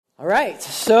All right,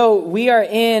 so we are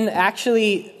in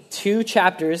actually 2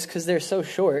 chapters because they're so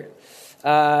short.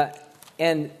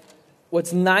 And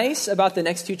what's nice about the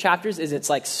next 2 chapters is it's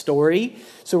like story.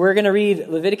 So we're going to read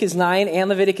Leviticus 9 and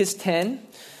Leviticus 10.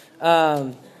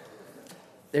 There's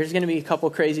going to be a couple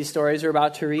crazy stories we're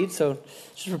about to read, so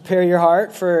just prepare your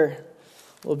heart for a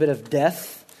little bit of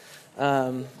death,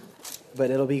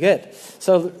 but it'll be good.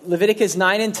 So Leviticus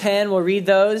 9 and 10, we'll read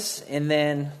those, and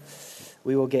then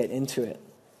we will get into it.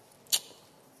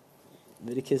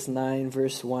 Leviticus 9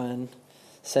 verse 1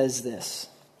 says this.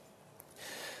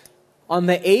 On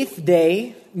the 8th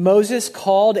day, Moses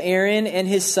called Aaron and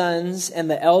his sons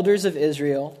and the elders of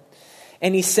Israel,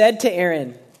 and he said to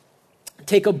Aaron,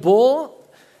 "Take a bull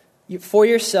for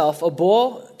yourself, a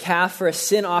bull calf for a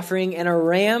sin offering, and a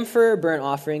ram for a burnt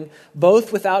offering,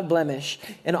 both without blemish,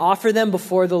 and offer them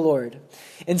before the Lord.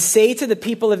 And say to the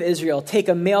people of Israel, take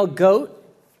a male goat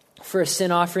for a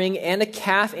sin offering, and a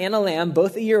calf and a lamb,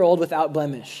 both a year old without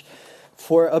blemish,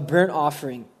 for a burnt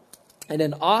offering, and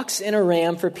an ox and a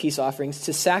ram for peace offerings,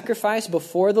 to sacrifice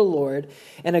before the Lord,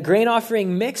 and a grain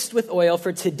offering mixed with oil,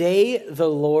 for today the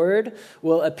Lord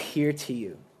will appear to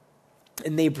you."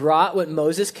 And they brought what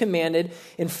Moses commanded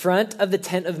in front of the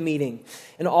tent of meeting.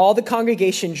 And all the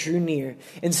congregation drew near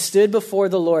and stood before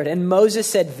the Lord. And Moses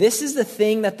said, "This is the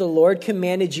thing that the Lord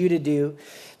commanded you to do,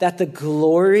 that the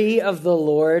glory of the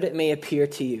Lord may appear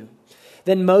to you."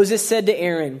 Then Moses said to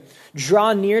Aaron,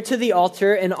 "Draw near to the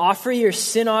altar and offer your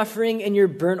sin offering and your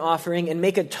burnt offering, and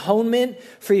make atonement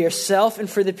for yourself and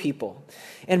for the people.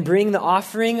 And bring the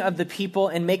offering of the people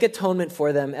and make atonement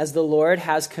for them, as the Lord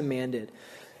has commanded."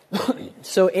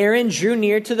 So Aaron drew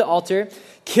near to the altar,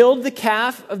 killed the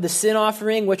calf of the sin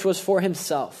offering, which was for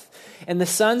himself. And the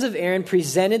sons of Aaron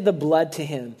presented the blood to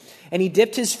him. And he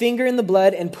dipped his finger in the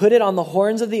blood and put it on the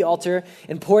horns of the altar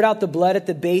and poured out the blood at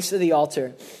the base of the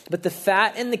altar. But the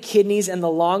fat and the kidneys and the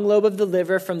long lobe of the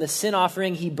liver from the sin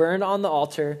offering he burned on the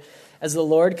altar, as the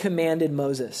Lord commanded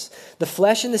Moses. The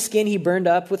flesh and the skin he burned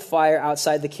up with fire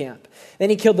outside the camp. Then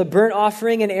he killed the burnt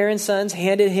offering, and Aaron's sons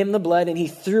handed him the blood, and he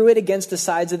threw it against the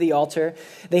sides of the altar.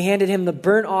 They handed him the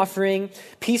burnt offering,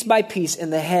 piece by piece,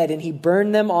 and the head, and he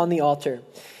burned them on the altar.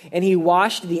 And he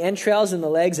washed the entrails and the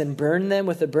legs and burned them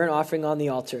with the burnt offering on the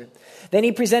altar. Then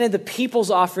he presented the people's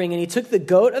offering, and he took the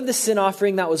goat of the sin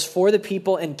offering that was for the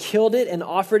people and killed it and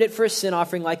offered it for a sin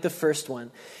offering like the first one.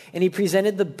 And he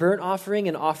presented the burnt offering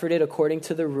and offered it according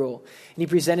to the rule. And he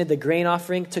presented the grain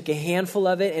offering, took a handful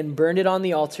of it, and burned it on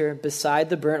the altar beside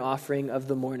the burnt offering of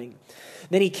the morning.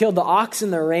 Then he killed the ox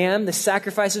and the ram, the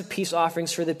sacrifice of peace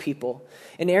offerings for the people.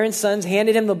 And Aaron's sons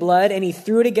handed him the blood, and he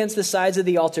threw it against the sides of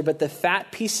the altar. But the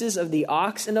fat pieces of the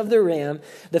ox and of the ram,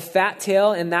 the fat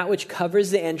tail and that which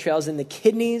covers the entrails, and the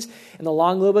kidneys and the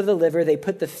long lobe of the liver, they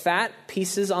put the fat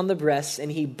pieces on the breasts,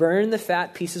 and he burned the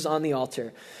fat pieces on the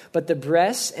altar. But the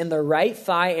breasts and the right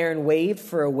thigh Aaron waved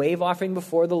for a wave offering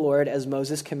before the Lord, as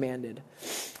Moses commanded.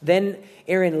 Then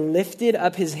Aaron lifted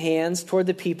up his hands toward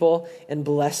the people and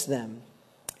blessed them.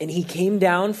 And he came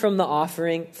down from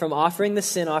offering the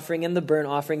sin offering and the burnt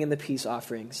offering and the peace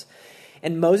offerings.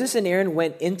 And Moses and Aaron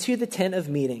went into the tent of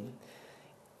meeting.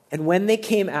 And when they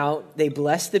came out, they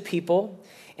blessed the people,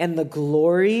 and the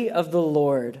glory of the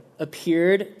Lord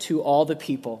appeared to all the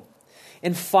people.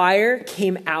 And fire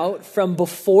came out from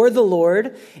before the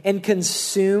Lord and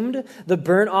consumed the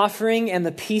burnt offering and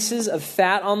the pieces of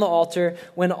fat on the altar.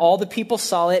 When all the people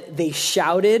saw it, they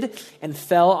shouted and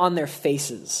fell on their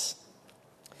faces.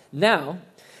 Now,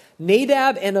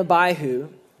 Nadab and Abihu,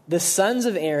 the sons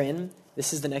of Aaron,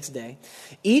 this is the next day,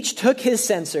 each took his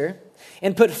censer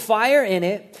and put fire in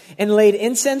it and laid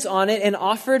incense on it and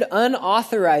offered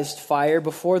unauthorized fire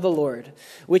before the Lord,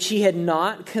 which he had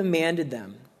not commanded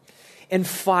them. And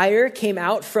fire came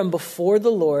out from before the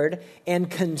Lord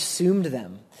and consumed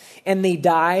them, and they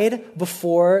died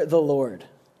before the Lord.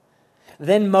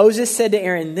 Then Moses said to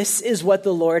Aaron, "This is what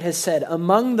the Lord has said.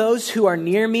 Among those who are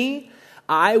near me,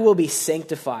 I will be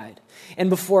sanctified, and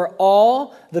before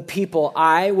all the people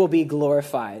I will be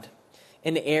glorified."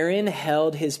 And Aaron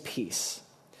held his peace.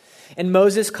 And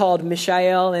Moses called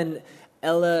Mishael and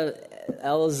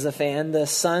Elzaphan, the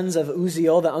sons of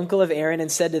Uzziel, the uncle of Aaron, and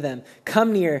said to them,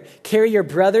 "Come near, carry your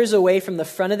brothers away from the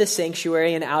front of the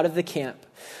sanctuary and out of the camp."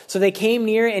 So they came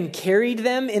near and carried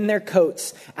them in their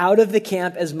coats out of the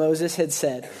camp as Moses had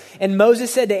said. And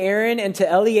Moses said to Aaron and to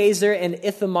Eleazar and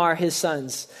Ithamar his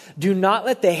sons, "Do not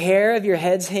let the hair of your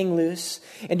heads hang loose,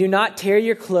 and do not tear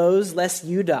your clothes lest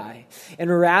you die, and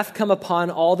wrath come upon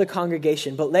all the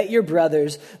congregation. But let your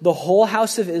brothers, the whole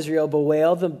house of Israel,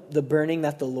 bewail the burning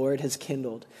that the Lord has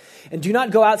kindled. And do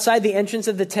not go outside the entrance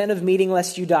of the tent of meeting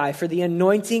lest you die, for the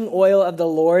anointing oil of the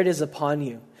Lord is upon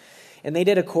you." And they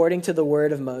did according to the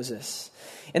word of Moses.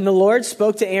 And the Lord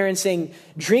spoke to Aaron, saying,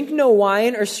 "Drink no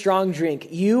wine or strong drink,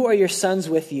 you or your sons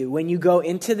with you, when you go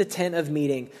into the tent of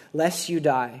meeting, lest you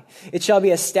die. It shall be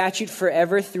a statute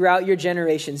forever throughout your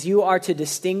generations. You are to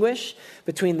distinguish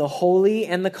between the holy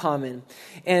and the common,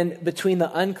 and between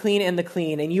the unclean and the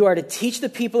clean. And you are to teach the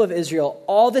people of Israel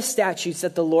all the statutes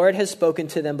that the Lord has spoken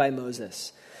to them by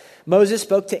Moses." Moses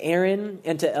spoke to Aaron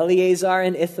and to Eleazar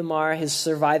and Ithamar, his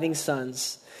surviving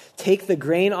sons. "Take the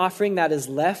grain offering that is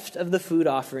left of the food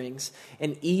offerings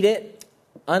and eat it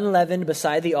unleavened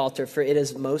beside the altar, for it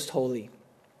is most holy.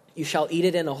 You shall eat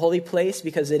it in a holy place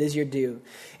because it is your due,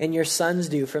 and your sons'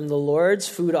 due from the Lord's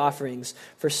food offerings,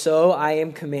 for so I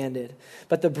am commanded.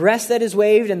 But the breast that is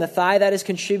waved and the thigh that is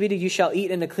contributed you shall eat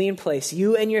in a clean place,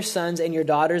 you and your sons and your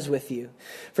daughters with you.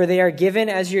 For they are given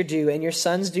as your due, and your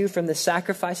sons' due from the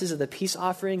sacrifices of the peace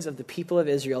offerings of the people of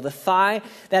Israel. The thigh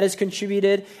that is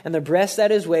contributed and the breast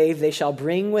that is waved they shall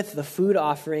bring with the food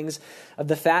offerings of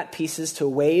the fat pieces to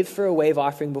wave for a wave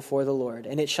offering before the Lord.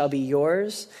 And it shall be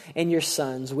yours and your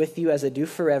sons with you as a due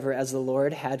forever, as the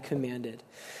Lord had commanded."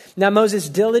 Now Moses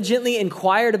diligently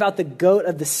inquired about the goat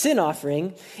of the sin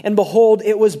offering, and behold,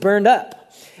 it was burned up.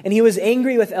 And he was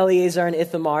angry with Eleazar and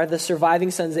Ithamar, the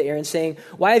surviving sons of Aaron, saying,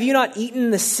 "Why have you not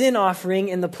eaten the sin offering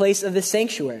in the place of the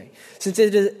sanctuary? Since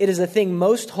it is a thing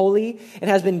most holy, and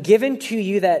has been given to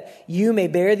you that you may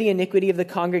bear the iniquity of the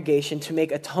congregation to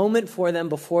make atonement for them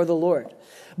before the Lord.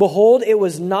 Behold, it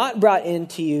was not brought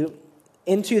into you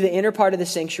into the inner part of the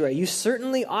sanctuary. You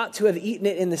certainly ought to have eaten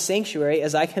it in the sanctuary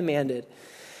as I commanded."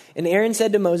 And Aaron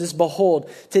said to Moses, "Behold,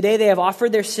 today they have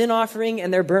offered their sin offering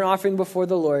and their burnt offering before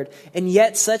the Lord, and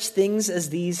yet such things as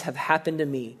these have happened to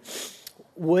me.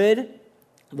 Would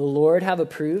the Lord have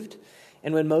approved?"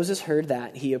 And when Moses heard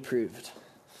that, he approved.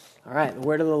 All right, the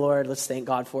word of the Lord. Let's thank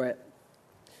God for it.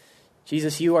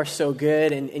 Jesus, you are so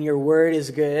good, and your word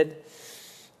is good.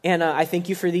 And I thank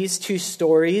you for these two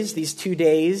stories, these 2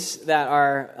 days that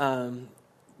are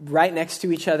right next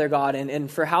to each other, God,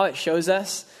 and for how it shows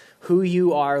us who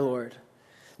you are, Lord.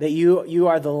 That you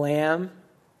are the lamb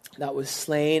that was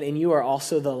slain, and you are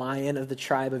also the lion of the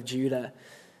tribe of Judah.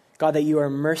 God, that you are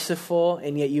merciful,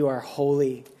 and yet you are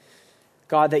holy.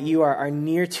 God, that you are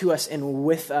near to us and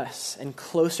with us and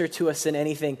closer to us than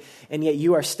anything, and yet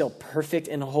you are still perfect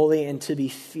and holy and to be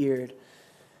feared.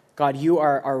 God, you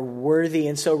are worthy.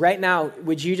 And so right now,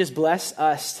 would you just bless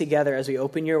us together as we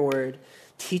open your word?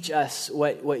 Teach us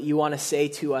what you want to say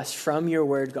to us from your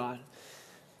word, God.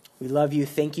 We love you.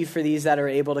 Thank you for these that are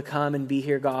able to come and be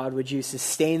here, God. Would you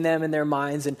sustain them in their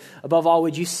minds? And above all,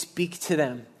 would you speak to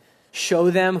them?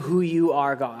 Show them who you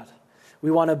are, God.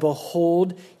 We want to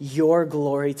behold your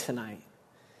glory tonight.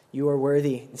 You are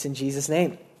worthy. It's in Jesus'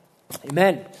 name.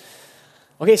 Amen.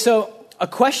 Okay, so a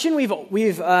question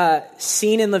we've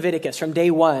seen in Leviticus from day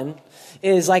one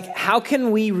is like, how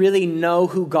can we really know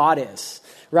who God is,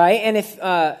 right? And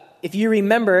if you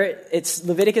remember, it's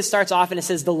Leviticus starts off and it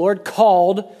says the Lord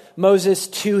called Moses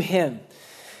to him.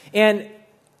 And,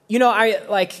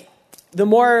 the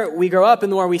more we grow up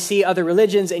and the more we see other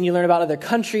religions and you learn about other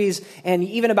countries and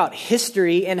even about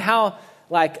history and how,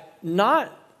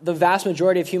 not the vast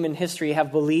majority of human history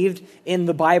have believed in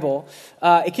the Bible,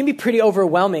 it can be pretty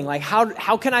overwhelming. Like,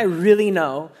 how can I really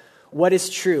know what is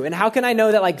true? And how can I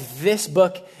know that, this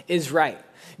book is right?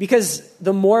 Because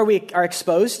the more we are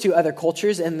exposed to other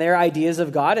cultures and their ideas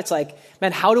of God, it's like,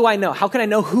 man, how do I know? How can I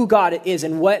know who God is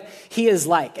and what he is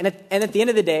like? And at the end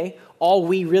of the day, all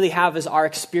we really have is our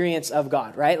experience of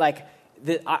God, right?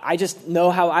 I just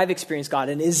know how I've experienced God.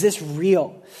 And is this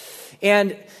real?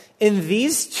 And in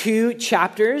these 2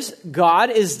 chapters, God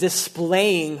is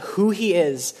displaying who he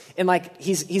is. And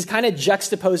he's kind of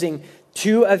juxtaposing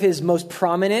 2 of his most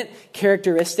prominent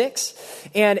characteristics.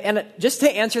 And just to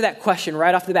answer that question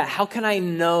right off the bat, how can I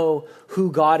know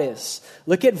who God is?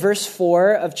 Look at verse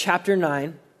 4 of chapter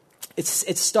 9. It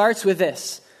starts with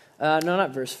this. No,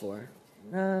 not verse 4.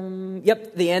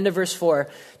 The end of verse 4.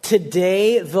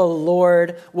 Today the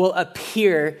Lord will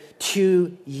appear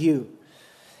to you.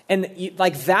 And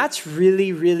that's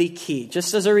really, really key.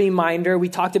 Just as a reminder, we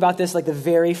talked about this the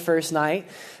very first night.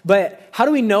 But how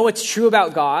do we know what's true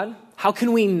about God? How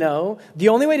can we know? The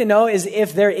only way to know is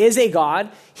if there is a God,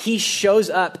 he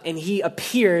shows up and he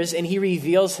appears and he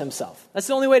reveals himself. That's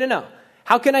the only way to know.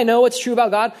 How can I know what's true about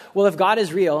God? Well, if God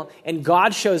is real and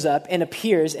God shows up and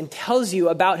appears and tells you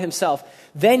about himself,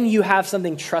 then you have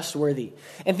something trustworthy.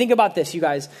 And think about this, you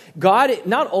guys. God,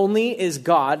 not only is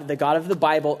God, the God of the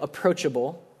Bible,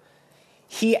 approachable,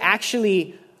 he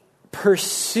actually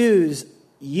pursues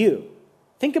you.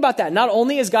 Think about that. Not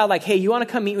only is God like, hey, you want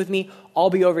to come meet with me? I'll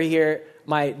be over here.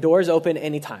 My door's open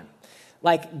anytime.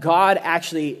 Like, God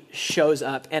actually shows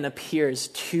up and appears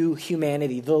to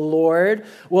humanity. The Lord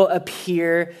will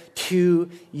appear to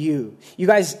you. You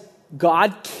guys,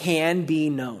 God can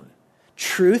be known.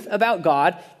 Truth about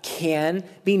God can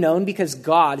be known because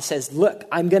God says, look,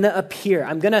 I'm going to appear.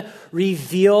 I'm going to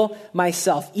reveal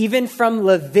myself. Even from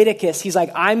Leviticus, he's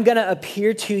like, I'm going to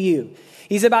appear to you.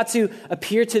 He's about to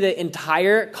appear to the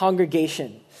entire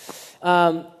congregation.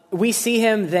 We see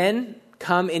him then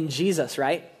come in Jesus,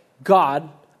 right? God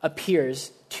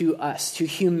appears to us, to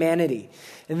humanity.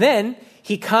 And then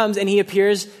he comes and he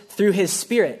appears through his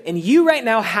Spirit. And you right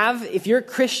now have, if you're a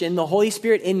Christian, the Holy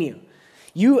Spirit in you.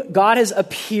 God has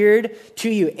appeared to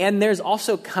you. And there's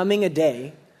also coming a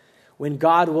day when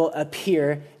God will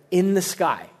appear in the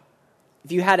sky.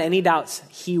 If you had any doubts,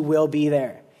 he will be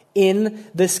there in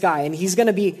the sky. And he's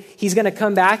going to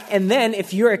come back. And then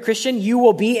if you're a Christian, you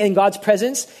will be in God's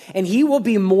presence and he will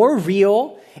be more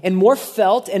real and more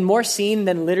felt and more seen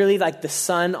than literally like the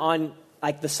sun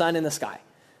in the sky.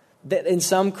 In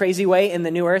some crazy way in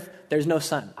the new earth, there's no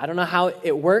sun. I don't know how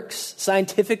it works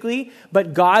scientifically,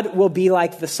 but God will be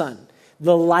like the sun.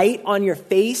 The light on your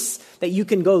face that you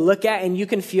can go look at and you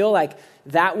can feel like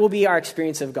that will be our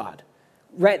experience of God.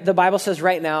 Right? The Bible says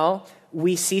right now,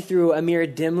 we see through a mirror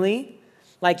dimly.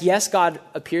 Like, yes, God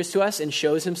appears to us and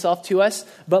shows himself to us,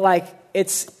 but like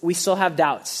we still have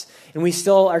doubts and we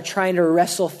still are trying to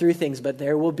wrestle through things. But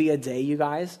there will be a day, you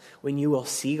guys, when you will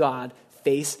see God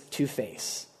face to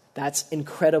face. That's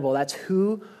incredible. That's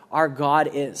who our God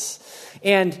is.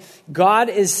 And God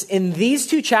is in these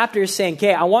two chapters saying,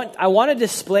 okay, I want to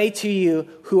display to you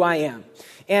who I am.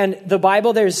 And the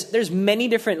Bible, there's many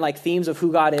different like themes of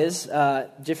who God is,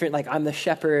 different like I'm the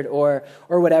shepherd or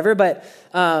whatever. But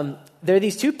there are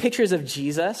these two pictures of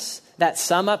Jesus that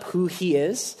sum up who he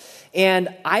is.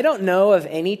 And I don't know of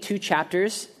any two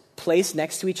chapters placed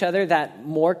next to each other that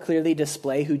more clearly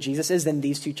display who Jesus is than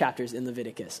these two chapters in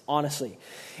Leviticus, honestly.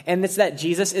 And it's that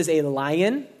Jesus is a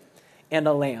lion and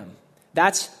a lamb.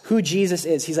 That's who Jesus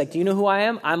is. He's like, do you know who I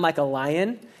am? I'm like a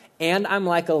lion and I'm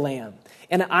like a lamb.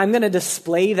 And I'm going to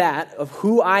display that of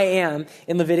who I am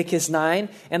in Leviticus 9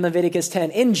 and Leviticus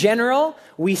 10. In general,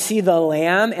 we see the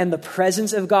lamb and the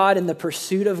presence of God and the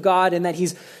pursuit of God and that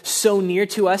he's so near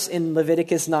to us in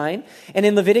Leviticus 9. And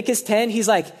in Leviticus 10, he's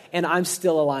like, and I'm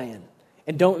still a lion.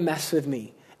 And don't mess with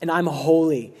me. And I'm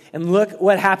holy. And look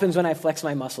what happens when I flex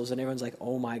my muscles. And everyone's like,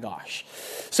 oh my gosh.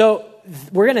 So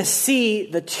we're going to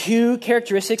see the two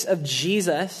characteristics of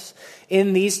Jesus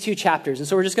in these two chapters. And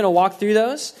so we're just going to walk through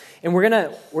those and we're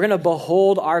going to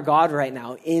behold our God right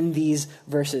now in these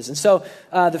verses. And so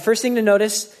the first thing to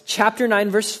notice, chapter 9,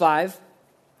 verse 5,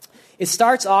 it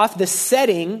starts off the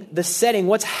setting,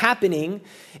 what's happening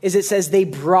is it says they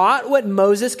brought what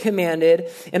Moses commanded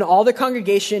and all the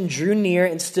congregation drew near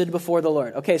and stood before the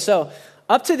Lord. Okay, so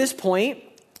up to this point,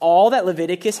 all that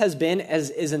Leviticus has been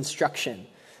is instruction.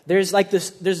 There's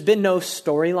been no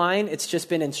storyline. It's just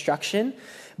been instruction.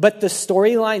 But the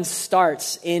storyline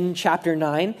starts in chapter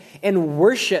 9 and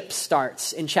worship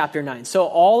starts in chapter 9. So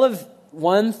all of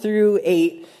 1 through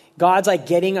 8, God's like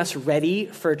getting us ready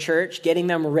for church, getting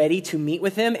them ready to meet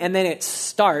with him. And then it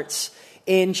starts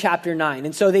in chapter 9.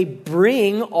 And so they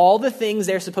bring all the things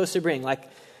they're supposed to bring. Like,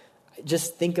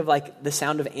 just think of like the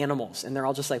sound of animals and they're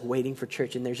all just like waiting for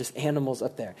church and there's just animals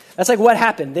up there. That's like what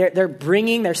happened.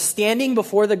 They're standing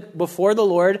before the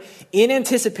Lord in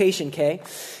anticipation, okay?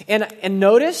 And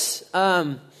notice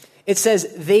it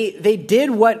says they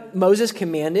did what Moses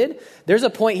commanded. There's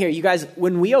a point here, you guys,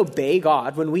 when we obey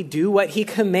God, when we do what he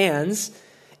commands,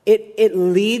 it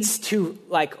leads to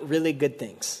like really good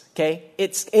things, okay?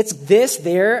 It's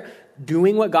they're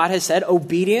doing what God has said.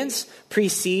 Obedience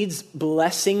precedes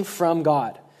blessing from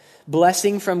God.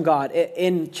 Blessing from God.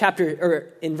 In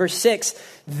verse 6,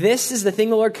 this is the thing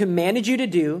the Lord commanded you to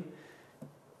do.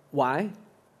 Why?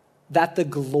 That the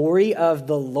glory of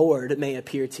the Lord may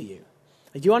appear to you.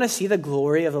 Like, you want to see the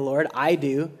glory of the Lord? I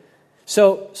do.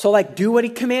 So like do what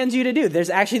he commands you to do. There's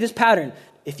actually this pattern.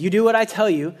 If you do what I tell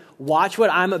you, watch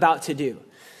what I'm about to do.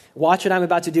 Watch what I'm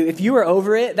about to do. If you were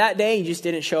over it that day, you just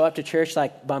didn't show up to church,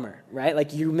 like, bummer, right?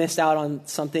 Like, you missed out on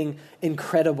something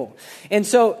incredible. And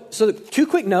so 2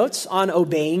 quick notes on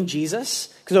obeying Jesus,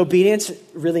 because obedience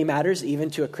really matters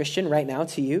even to a Christian right now,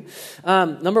 to you.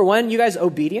 Number 1, you guys,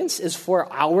 obedience is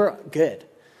for our good.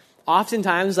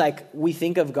 Oftentimes, like, we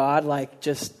think of God like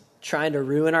just trying to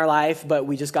ruin our life, but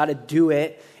we just got to do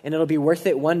it, and it'll be worth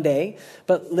it one day.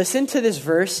 But listen to this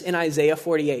verse in Isaiah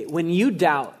 48. When you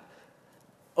doubt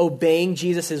obeying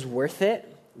Jesus is worth it,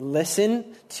 listen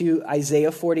to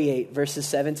Isaiah 48, verses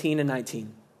 17 and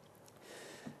 19.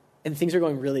 And things are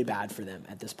going really bad for them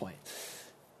at this point.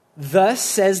 Thus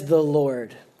says the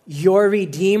Lord, your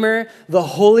Redeemer, the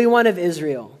Holy One of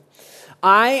Israel.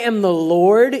 I am the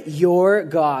Lord your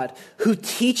God, who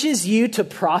teaches you to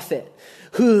profit,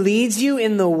 who leads you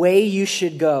in the way you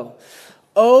should go.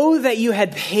 Oh, that you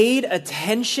had paid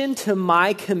attention to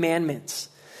my commandments.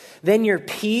 Then your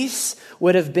peace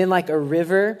would have been like a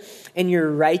river, and your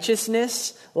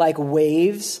righteousness like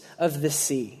waves of the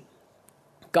sea.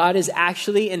 God is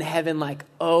actually in heaven like,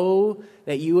 oh,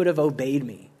 that you would have obeyed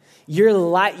me. You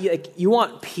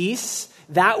want peace?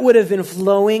 That would have been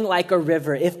flowing like a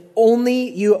river if only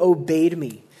you obeyed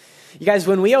me. You guys,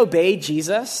 when we obey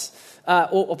Jesus,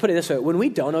 we'll put it this way. When we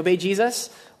don't obey Jesus,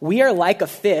 we are like a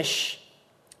fish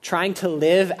trying to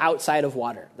live outside of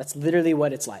water. That's literally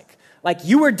what it's like. Like,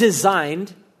 you were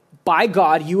designed by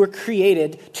God, you were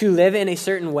created to live in a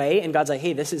certain way, and God's like,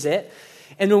 hey, this is it.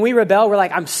 And when we rebel, we're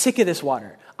like, I'm sick of this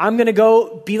water. I'm going to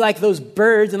go be like those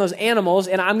birds and those animals,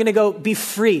 and I'm going to go be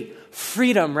free.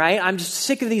 Freedom, right? I'm just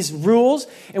sick of these rules,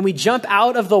 and we jump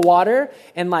out of the water,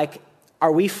 and like,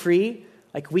 are we free?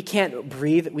 Like, we can't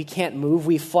breathe, we can't move,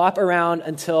 we flop around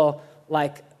until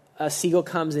like a seagull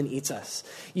comes and eats us.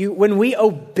 When we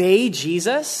obey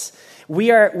Jesus, we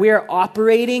are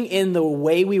operating in the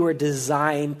way we were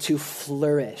designed to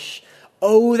flourish.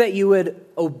 Oh, that you would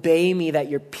obey me, that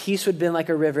your peace would be like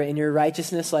a river and your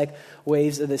righteousness like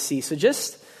waves of the sea. So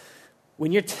just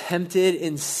when you're tempted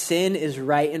and sin is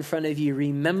right in front of you,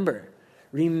 remember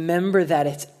that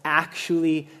it's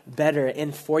actually better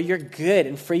and for your good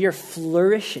and for your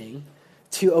flourishing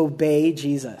to obey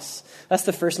Jesus. That's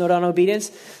the first note on obedience.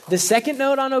 The second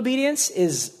note on obedience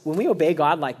is when we obey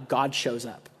God, like, God shows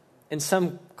up. In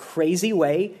some crazy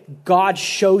way, God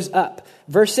shows up.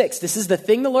 Verse 6, this is the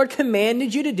thing the Lord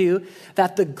commanded you to do,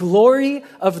 that the glory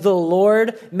of the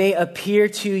Lord may appear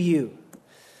to you.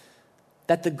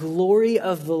 That the glory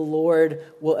of the Lord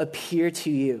will appear to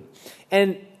you.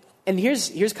 And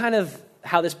here's kind of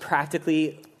how this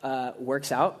practically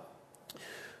works out.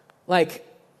 Like,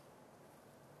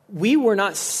 we were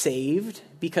not saved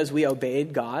because we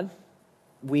obeyed God.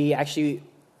 We actually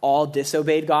all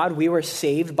disobeyed God. We were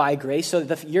saved by grace. So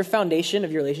your foundation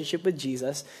of your relationship with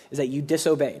Jesus is that you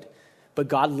disobeyed, but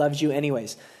God loves you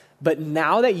anyways. But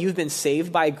now that you've been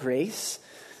saved by grace,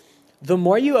 the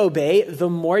more you obey, the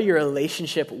more your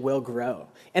relationship will grow.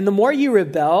 And the more you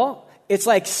rebel, it's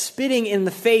like spitting in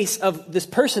the face of this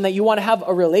person that you want to have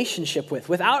a relationship with.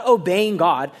 Without obeying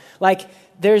God, like,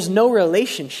 there's no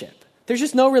relationship. There's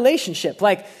just no relationship.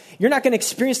 Like, you're not going to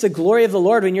experience the glory of the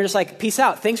Lord when you're just like, peace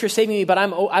out. Thanks for saving me, but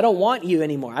I don't want you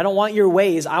anymore. I don't want your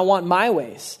ways. I want my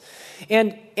ways.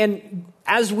 And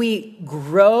as we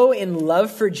grow in love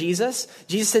for Jesus,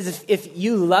 Jesus says, if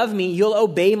you love me, you'll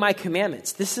obey my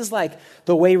commandments. This is like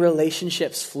the way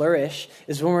relationships flourish,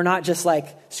 is when we're not just like,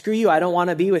 screw you, I don't want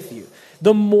to be with you.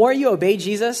 The more you obey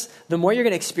Jesus, the more you're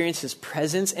going to experience his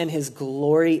presence and his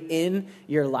glory in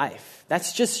your life.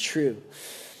 That's just true.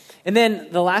 And then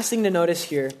the last thing to notice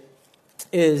here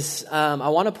is I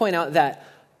want to point out that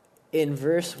in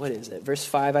verse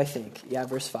 5, I think. Yeah,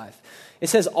 verse 5. It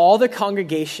says, all the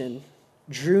congregation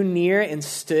drew near and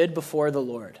stood before the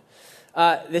Lord.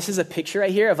 This is a picture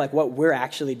right here of like what we're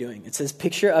actually doing. It says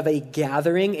picture of a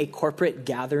gathering, a corporate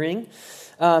gathering.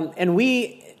 And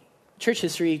church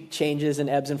history changes and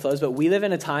ebbs and flows, but we live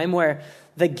in a time where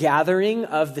the gathering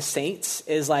of the saints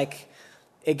is like,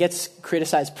 it gets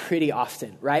criticized pretty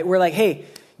often, right? We're like, hey,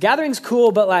 gathering's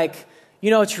cool, but like,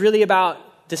 it's really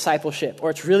about discipleship, or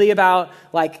it's really about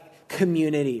like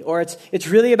community, or it's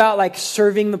really about like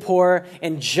serving the poor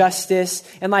and justice.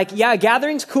 And like, yeah,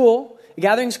 gathering's cool,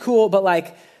 but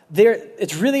like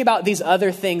it's really about these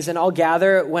other things, and I'll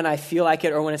gather when I feel like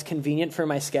it or when it's convenient for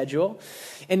my schedule.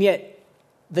 And yet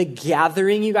the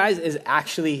gathering, you guys, is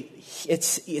actually,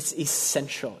 it's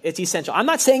essential. It's essential. I'm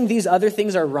not saying these other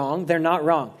things are wrong. They're not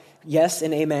wrong. Yes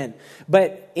and amen.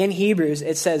 But in Hebrews,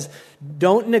 it says,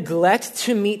 don't neglect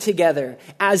to meet together,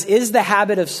 as is the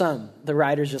habit of some. The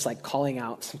writer's just like calling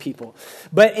out some people.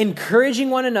 But encouraging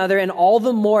one another, and all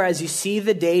the more as you see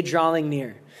the day drawing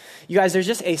near. You guys, there's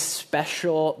just a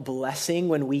special blessing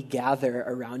when we gather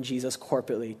around Jesus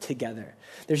corporately together.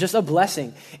 There's just a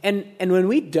blessing. And when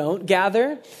we don't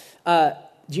gather, do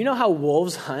you know how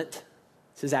wolves hunt?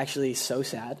 This is actually so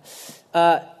sad.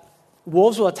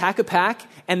 Wolves will attack a pack,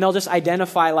 and they'll just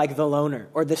identify like the loner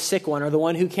or the sick one or the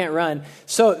one who can't run.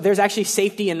 So there's actually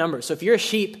safety in numbers. So if you're a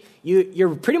sheep,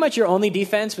 you're pretty much your only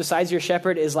defense besides your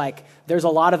shepherd is like, there's a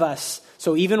lot of us.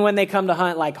 So even when they come to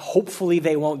hunt, like hopefully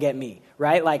they won't get me,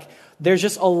 right? Like there's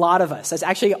just a lot of us. That's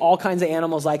actually all kinds of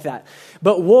animals like that.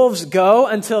 But wolves go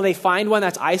until they find one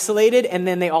that's isolated, and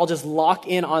then they all just lock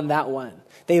in on that one.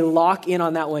 They lock in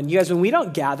on that one. You guys, when we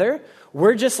don't gather,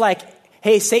 we're just like,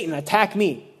 hey, Satan, attack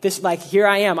me. This, like, here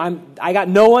I am. I got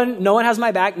no one has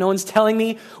my back. No one's telling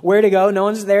me where to go. No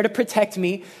one's there to protect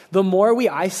me. The more we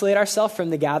isolate ourselves from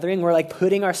the gathering, we're like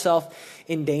putting ourselves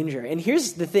in danger. And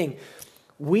here's the thing.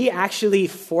 We actually,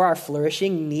 for our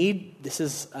flourishing, this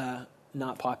is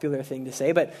not a popular thing to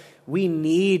say, but we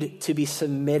need to be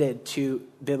submitted to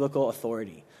biblical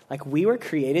authority. Like, we were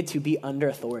created to be under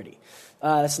authority.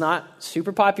 It's not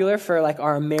super popular for like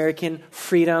our American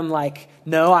freedom, like,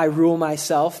 no, I rule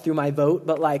myself through my vote,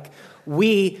 but like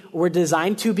we were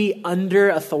designed to be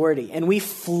under authority, and we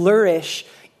flourish.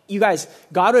 You guys,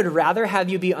 God would rather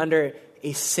have you be under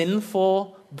a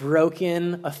sinful,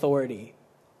 broken authority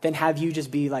than have you just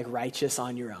be like righteous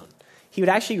on your own. He would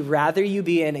actually rather you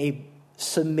be in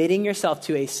submitting yourself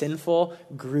to a sinful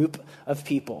group of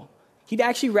people. He'd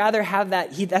actually rather have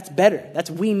that. That's better.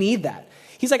 We need that.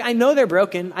 He's like, I know they're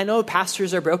broken. I know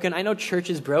pastors are broken. I know church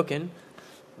is broken.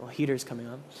 Well, heater's coming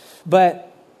on.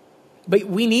 But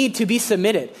we need to be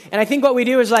submitted. And I think what we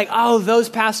do is like, oh, those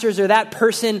pastors or that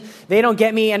person, they don't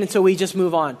get me. And so we just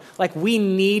move on. Like, we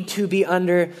need to be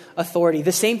under authority.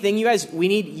 The same thing, you guys,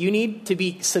 you need to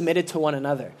be submitted to one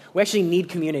another. We actually need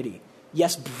community.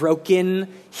 Yes,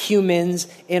 broken humans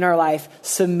in our life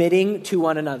submitting to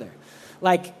one another.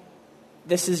 Like,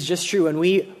 this is just true. When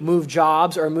we move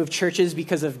jobs or move churches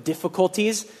because of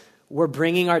difficulties, we're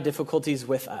bringing our difficulties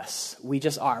with us. We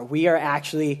just are. We are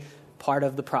actually part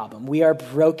of the problem. We are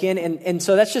broken. And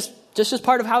so that's just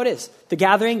part of how it is. The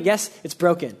gathering, yes, it's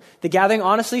broken. The gathering,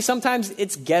 honestly, sometimes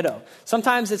it's ghetto.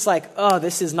 Sometimes it's like, oh,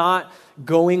 this is not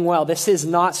going well. This is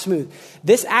not smooth.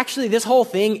 This whole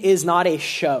thing is not a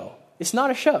show. It's not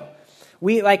a show.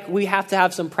 We have to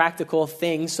have some practical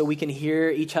things so we can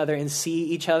hear each other and see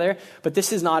each other. But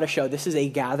this is not a show. This is a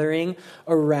gathering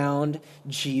around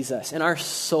Jesus. And our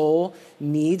soul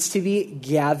needs to be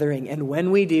gathering. And when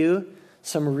we do,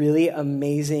 some really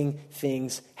amazing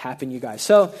things happen, you guys.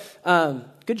 So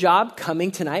good job coming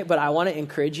tonight. But I want to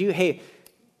encourage you, hey,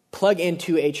 plug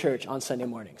into a church on Sunday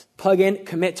mornings. Plug in,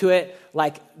 commit to it.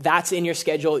 Like, that's in your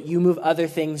schedule. You move other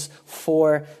things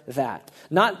for that.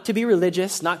 Not to be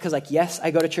religious, not because like, yes,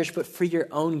 I go to church, but for your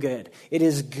own good. It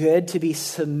is good to be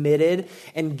submitted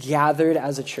and gathered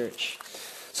as a church.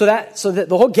 So that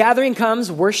the whole gathering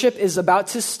comes, worship is about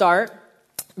to start.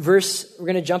 We're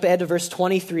going to jump ahead to verse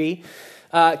 23.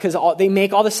 Because they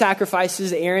make all the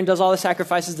sacrifices. Aaron does all the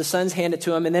sacrifices. The sons hand it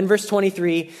to him. And then verse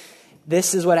 23,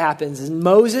 this is what happens. Is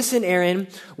Moses and Aaron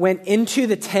went into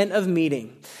the tent of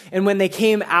meeting. And when they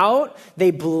came out,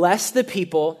 they blessed the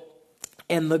people,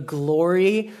 and the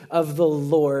glory of the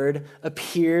Lord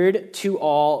appeared to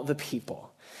all the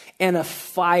people. And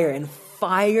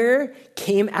fire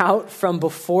came out from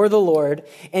before the Lord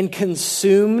and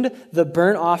consumed the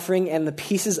burnt offering and the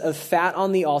pieces of fat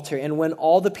on the altar. And when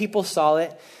all the people saw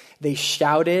it, they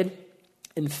shouted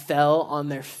and fell on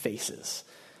their faces.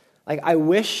 Like, I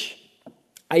wish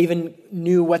I even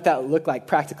knew what that looked like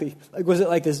practically. Like, was it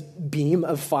like this beam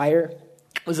of fire?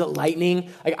 Was it lightning?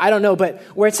 Like, I don't know, but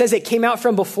where it says it came out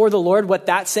from before the Lord, what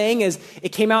that's saying is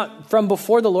it came out from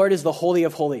before the Lord is the Holy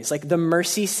of Holies, like the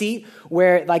mercy seat,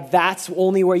 where like that's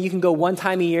only where you can go one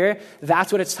time a year.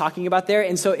 That's what it's talking about there.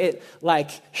 And so it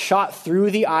like shot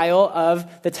through the aisle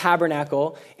of the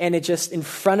tabernacle, and it just in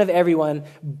front of everyone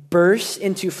burst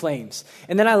into flames.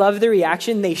 And then I love the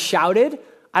reaction. They shouted.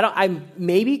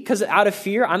 Maybe because out of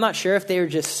fear, I'm not sure if they were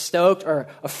just stoked or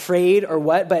afraid or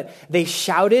what, but they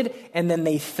shouted and then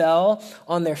they fell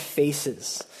on their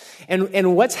faces.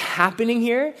 And what's happening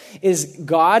here is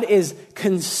God is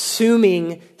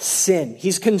consuming sin.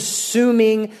 He's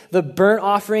consuming the burnt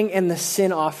offering and the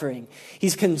sin offering.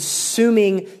 He's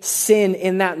consuming sin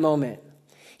in that moment.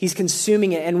 He's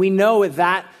consuming it. And we know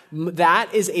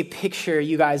that is a picture,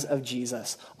 you guys, of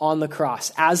Jesus on the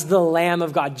cross as the Lamb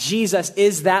of God. Jesus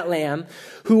is that Lamb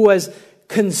who was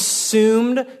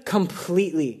consumed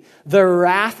completely. The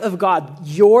wrath of God,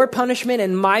 your punishment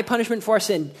and my punishment for our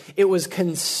sin, it was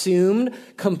consumed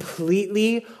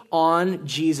completely on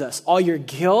Jesus. All your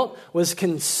guilt was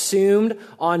consumed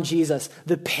on Jesus.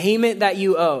 The payment that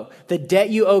you owe, the debt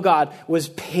you owe God, was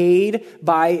paid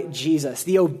by Jesus.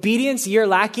 The obedience you're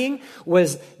lacking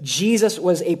was Jesus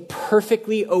was a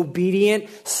perfectly obedient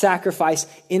sacrifice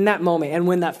in that moment. And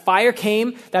when that fire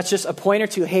came, that's just a pointer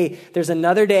to, hey, there's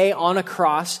another day on a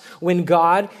cross when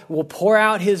God will pour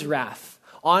out his wrath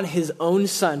on his own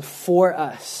son for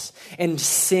us, and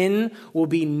sin will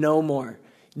be no more.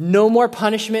 No more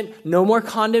punishment, no more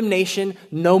condemnation,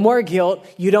 no more guilt.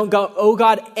 You don't owe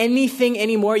God anything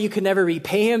anymore. You could never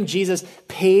repay him. Jesus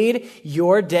paid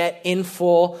your debt in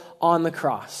full on the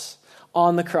cross.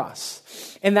 On the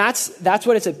cross. And that's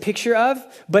what it's a picture of,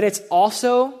 but it's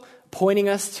also pointing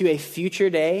us to a future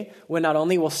day when not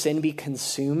only will sin be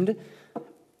consumed,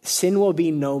 sin will be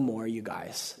no more, you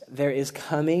guys. There is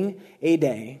coming a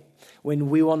day when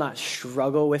we will not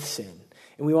struggle with sin.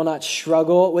 And we will not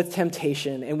struggle with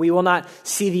temptation, and we will not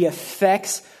see the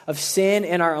effects of sin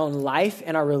in our own life,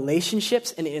 and our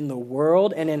relationships, and in the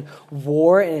world, and in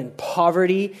war, and in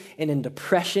poverty, and in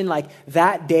depression. Like,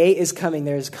 that day is coming.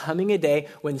 There is coming a day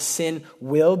when sin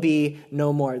will be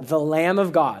no more. The Lamb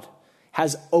of God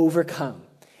has overcome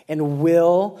and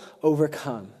will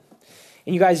overcome.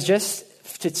 And you guys, just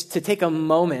to take a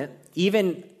moment,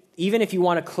 even if you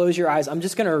want to close your eyes, I'm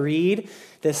just going to read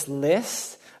this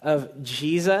list of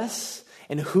Jesus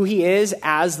and who he is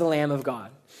as the Lamb of God.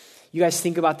 You guys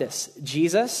think about this.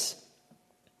 Jesus,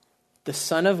 the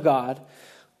Son of God,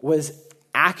 was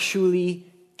actually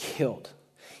killed.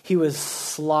 He was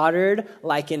slaughtered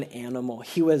like an animal.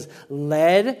 He was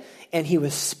led and he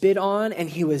was spit on and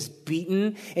he was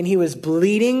beaten and he was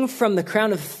bleeding from the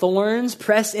crown of thorns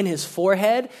pressed in his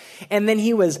forehead. And then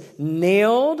he was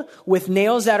nailed with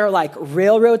nails that are like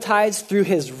railroad ties through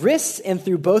his wrists and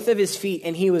through both of his feet.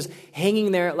 And he was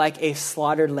hanging there like a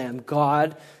slaughtered lamb.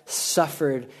 God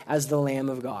suffered as the Lamb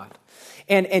of God.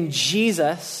 And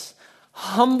Jesus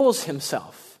humbles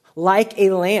himself like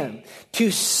a lamb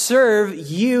to serve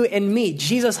you and me.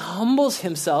 Jesus humbles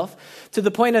himself to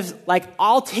the point of like,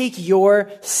 I'll take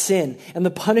your sin and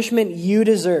the punishment you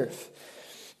deserve.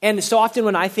 And so often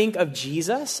when I think of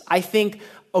Jesus, I think,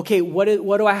 okay, what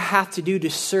do I have to do to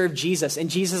serve Jesus? And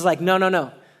Jesus is like,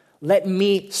 no, let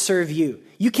me serve you.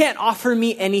 You can't offer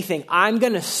me anything. I'm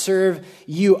going to serve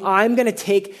you. I'm going to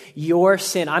take your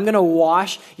sin. I'm going to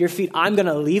wash your feet. I'm going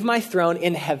to leave my throne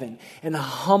in heaven and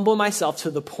humble myself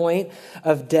to the point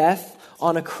of death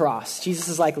on a cross. Jesus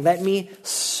is like, let me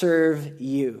serve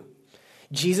you.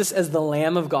 Jesus as the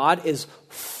Lamb of God is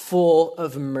full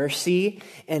of mercy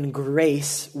and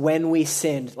grace when we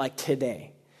sinned, like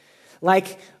today.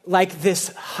 Like this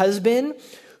husband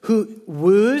who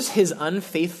woos his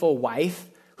unfaithful wife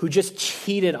who just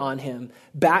cheated on him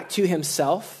back to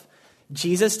himself.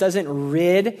 Jesus doesn't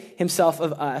rid himself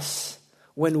of us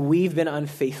when we've been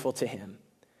unfaithful to him.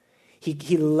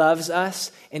 He loves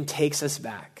us and takes us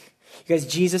back. You guys,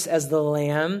 Jesus as the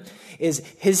Lamb, is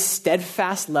his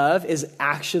steadfast love is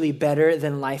actually better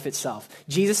than life itself.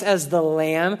 Jesus as the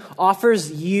Lamb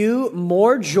offers you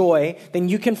more joy than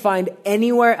you can find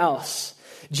anywhere else.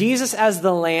 Jesus as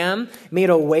the Lamb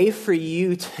made a way for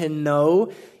you to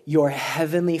know your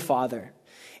heavenly Father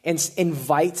and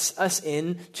invites us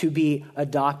in to be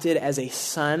adopted as a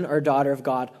son or daughter of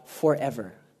God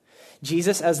forever.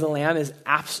 Jesus as the Lamb is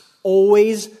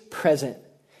always present.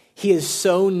 He is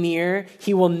so near,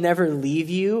 he will never leave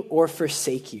you or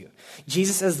forsake you.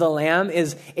 Jesus as the Lamb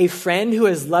is a friend who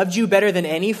has loved you better than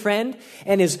any friend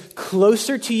and is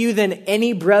closer to you than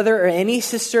any brother or any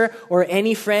sister or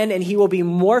any friend, and he will be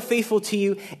more faithful to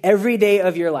you every day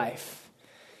of your life.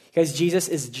 Because Jesus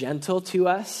is gentle to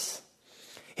us.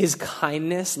 His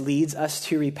kindness leads us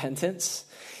to repentance.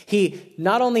 He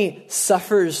not only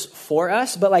suffers for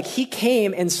us, but like he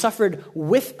came and suffered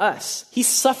with us. He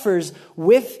suffers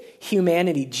with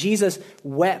humanity. Jesus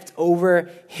wept over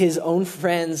his own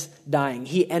friends dying.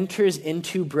 He enters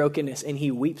into brokenness and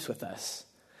he weeps with us.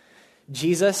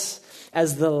 Jesus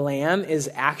as the Lamb is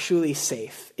actually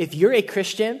safe. If you're a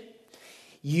Christian,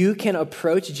 you can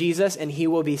approach Jesus and he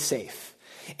will be safe.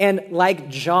 And like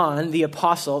John, the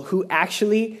apostle, who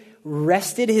actually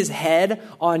rested his head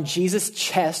on Jesus'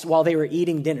 chest while they were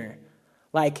eating dinner,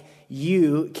 like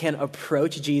you can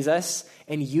approach Jesus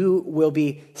and you will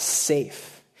be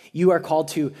safe. You are called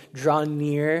to draw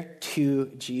near to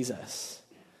Jesus.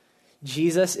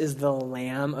 Jesus is the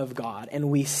Lamb of God. And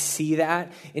we see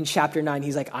that in chapter 9.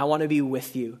 He's like, I want to be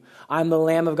with you. I'm the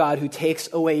Lamb of God who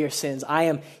takes away your sins. I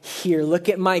am here. Look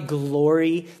at my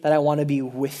glory that I want to be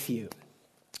with you.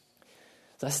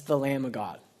 That's the Lamb of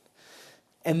God.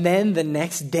 And then the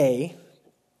next day,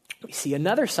 we see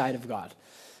another side of God.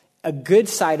 a good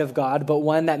side of God, but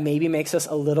one that maybe makes us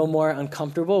a little more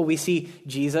uncomfortable. We see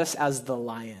Jesus as the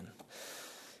lion.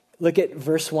 Look at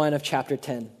verse 1 of chapter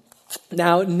 10.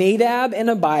 Now Nadab and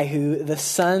Abihu, the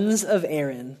sons of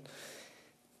Aaron,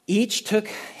 each took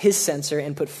his censer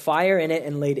and put fire in it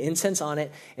and laid incense on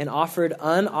it and offered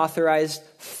unauthorized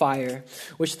fire,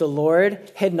 which the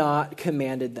Lord had not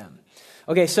commanded them.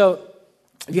 Okay, so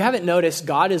if you haven't noticed,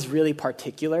 God is really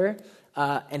particular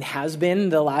and has been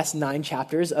the last 9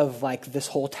 chapters of like this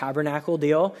whole tabernacle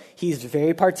deal. He's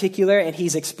very particular and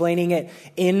he's explaining it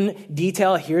in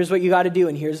detail. Here's what you got to do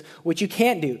and here's what you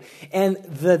can't do. And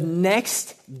the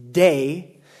next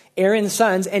day, Aaron's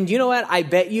sons, and you know what? I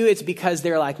bet you it's because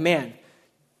they're like, man,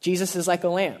 Jesus is like a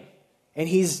lamb and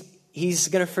he's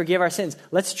going to forgive our sins.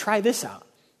 Let's try this out.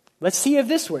 Let's see if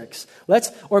this works.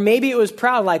 Or maybe it was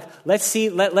proud, like, let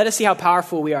us see how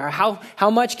powerful we are. How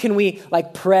much can we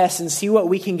like press and see what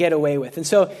we can get away with? And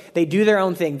so they do their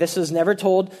own thing. This was never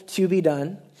told to be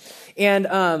done. And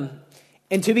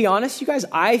to be honest, you guys,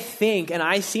 I think, and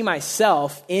I see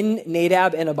myself in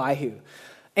Nadab and Abihu.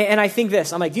 And I think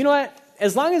this, I'm like, you know what?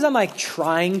 As long as I'm like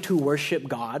trying to worship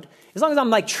God, as long as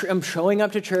I'm like, I'm showing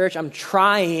up to church, I'm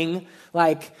trying,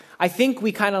 like, I think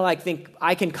we kind of like think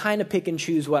I can kind of pick and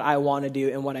choose what I want to do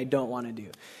and what I don't want to do.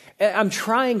 I'm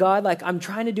trying, God, like I'm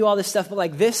trying to do all this stuff, but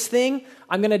like this thing,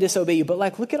 I'm going to disobey you. But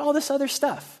like, look at all this other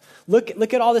stuff. Look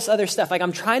at all this other stuff. Like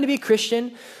I'm trying to be a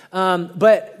Christian,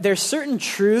 but there's certain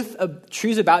truths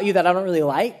about you that I don't really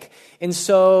like. And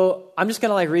so I'm just going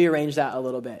to like rearrange that a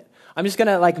little bit. I'm just going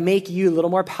to like make you a little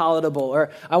more palatable,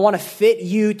 or I want to fit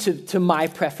you to my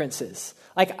preferences.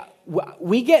 Like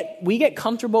we get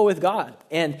comfortable with God,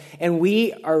 and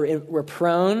we're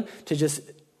prone to just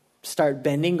start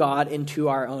bending God into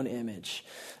our own image.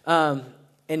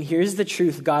 And here's the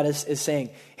truth God is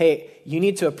saying, hey, you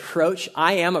need to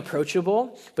I am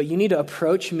approachable, but you need to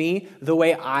approach me the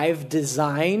way I've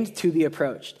designed to be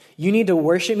approached. You need to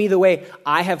worship me the way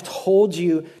I have told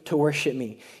you to worship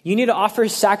me. You need to offer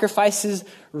sacrifices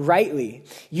rightly.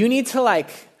 You need to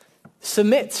like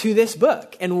submit to this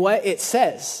book and what it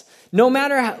says. No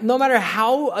matter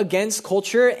how against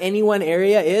culture any one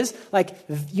area is, like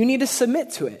you need to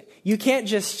submit to it. You can't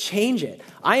just change it.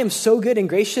 I am so good and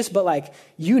gracious, but like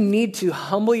you need to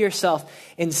humble yourself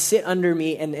and sit under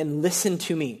me and listen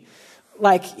to me.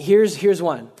 Like here's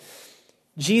one.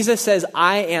 Jesus says,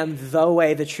 I am the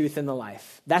way, the truth, and the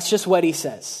life. That's just what he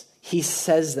says. He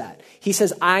says that. He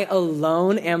says, I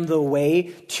alone am the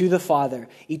way to the Father.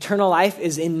 Eternal life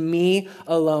is in me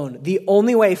alone. The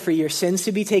only way for your sins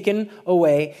to be taken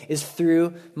away is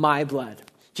through my blood.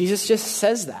 Jesus just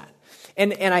says that.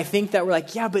 And I think that we're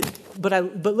like, yeah,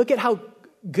 but look at how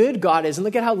good God is and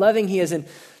look at how loving he is. And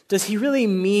does he really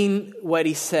mean what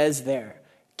he says there?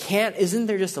 Isn't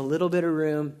there just a little bit of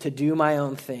room to do my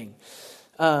own thing?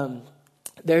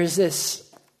 There's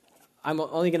this, I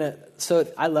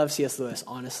love C.S. Lewis,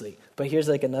 honestly, but here's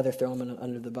like another throw him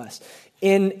under the bus.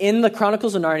 In the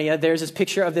Chronicles of Narnia, there's this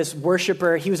picture of this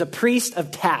worshiper. He was a priest of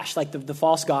Tash, like the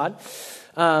false god.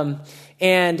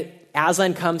 And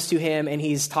Aslan comes to him and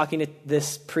he's talking to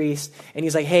this priest and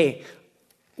he's like, hey,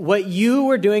 what you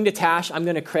were doing to Tash, I'm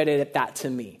going to credit that to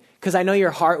me because I know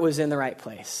your heart was in the right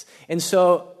place. And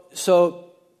so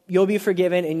you'll be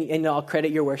forgiven and I'll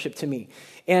credit your worship to me.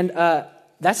 And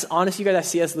that's honestly, you guys, that's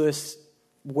C.S. Lewis.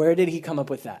 Where did he come up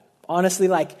with that? Honestly,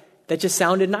 like that just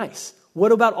sounded nice.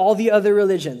 What about all the other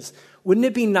religions? Wouldn't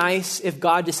it be nice if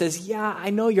God just says, yeah,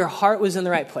 I know your heart was in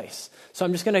the right place. So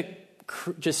I'm just going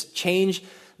to just change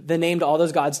the name to all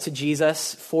those gods to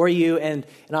Jesus for you, and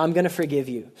I'm going to forgive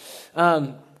you.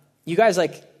 You guys,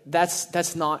 like,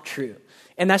 that's not true.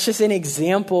 And that's just an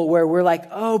example where we're like,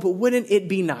 oh, but wouldn't it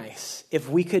be nice if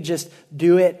we could just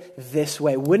do it this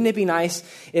way? Wouldn't it be nice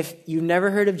if you never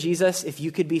heard of Jesus, if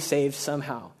you could be saved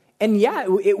somehow? And yeah,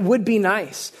 it would be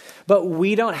nice, but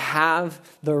we don't have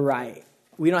the right.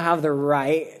 We don't have the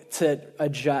right to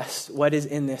adjust what is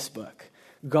in this book.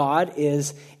 God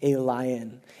is a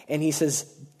lion. And he says,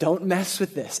 don't mess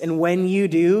with this. And when you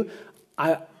do,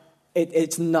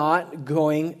 it's not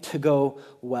going to go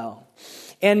well.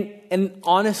 And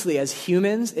honestly, as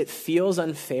humans, it feels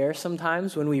unfair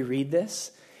sometimes when we read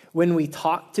this. When we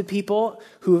talk to people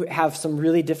who have some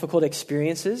really difficult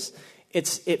experiences,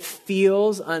 it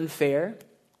feels unfair.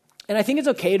 And I think it's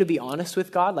okay to be honest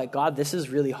with God. Like, God, this is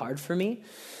really hard for me.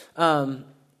 And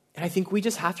I think we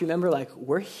just have to remember, like,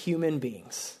 we're human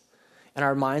beings. And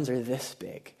our minds are this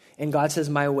big. And God says,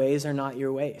 my ways are not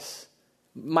your ways.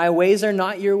 My ways are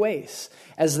not your ways.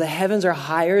 As the heavens are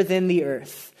higher than the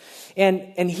earth.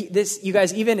 And you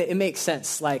guys, even it makes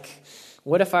sense. Like,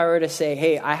 what if I were to say,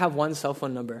 hey, I have one cell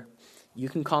phone number. You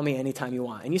can call me anytime you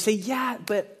want. And you say, yeah,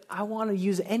 but I want to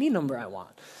use any number I want.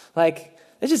 Like,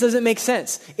 it just doesn't make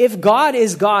sense. If God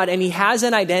is God and he has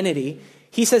an identity,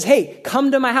 he says, hey,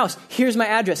 come to my house. Here's my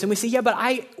address. And we say, yeah, but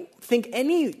I think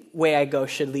any way I go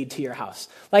should lead to your house.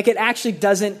 Like, it actually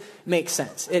doesn't make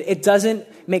sense. It doesn't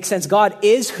make sense. God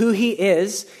is who he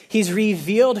is. He's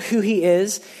revealed who he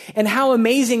is. And how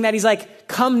amazing that he's like,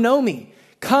 come know me.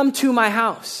 Come to my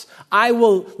house. I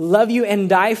will love you and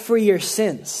die for your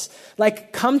sins.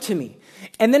 Like, come to me.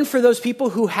 And then for those people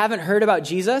who haven't heard about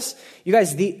Jesus, you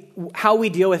guys, how we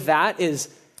deal with that is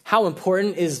how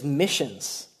important is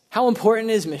missions? How important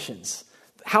is missions?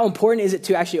 How important is it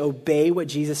to actually obey what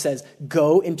Jesus says?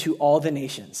 Go into all the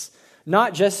nations.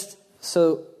 Not just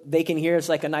so they can hear it's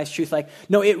like a nice truth. Like,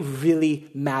 no, it really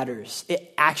matters.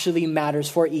 It actually matters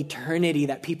for eternity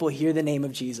that people hear the name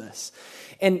of Jesus.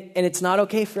 And it's not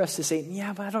okay for us to say,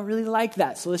 yeah, but I don't really like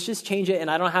that. So let's just change it.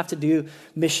 And I don't have to do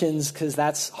missions because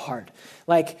that's hard.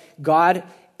 Like, God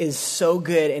is so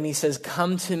good. And he says,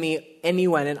 come to me,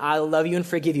 anyone, and I'll love you and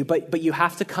forgive you. But you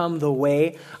have to come the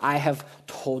way I have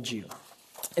told you.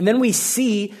 And then we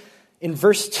see in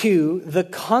verse 2, the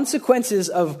consequences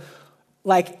of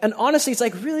and honestly, it's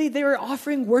like really they were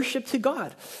offering worship to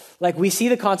God. Like, we see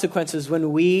the consequences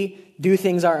when we do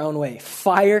things our own way.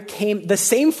 Fire came, the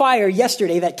same fire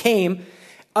yesterday that came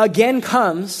again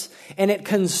comes and it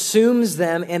consumes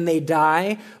them and they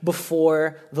die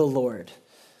before the Lord.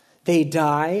 They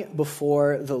die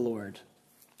before the Lord.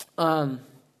 I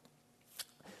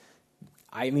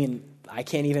mean, I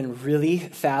can't even really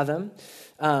fathom.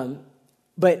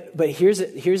 But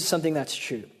here's something that's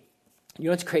true. You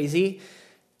know what's crazy?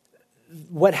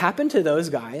 What happened to those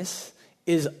guys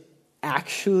is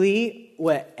actually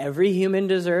what every human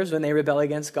deserves when they rebel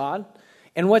against God.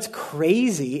 And what's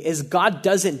crazy is God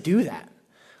doesn't do that.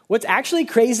 What's actually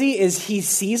crazy is he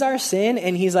sees our sin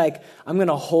and he's like, I'm going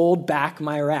to hold back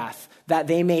my wrath that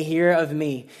they may hear of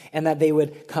me and that they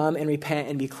would come and repent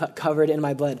and be covered in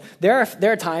my blood. There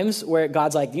are times where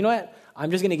God's like, you know what?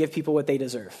 I'm just going to give people what they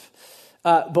deserve.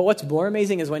 But what's more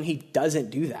amazing is when he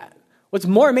doesn't do that. What's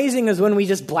more amazing is when we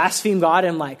just blaspheme God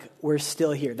and we're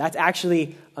still here. That's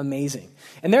actually amazing.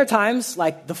 And there are times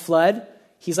like the flood,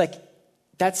 he's like,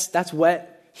 that's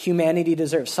what humanity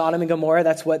deserves. Sodom and Gomorrah,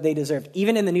 that's what they deserved.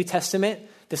 Even in the New Testament,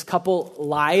 this couple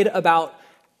lied about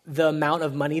the amount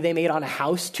of money they made on a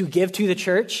house to give to the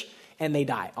church, and they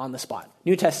die on the spot.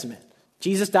 New Testament.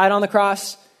 Jesus died on the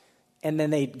cross, and then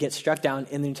they get struck down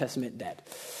in the New Testament dead.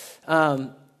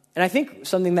 And I think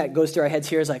something that goes through our heads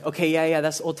here is like, okay, yeah,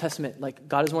 that's Old Testament. Like,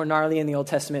 God is more gnarly in the Old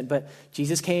Testament, but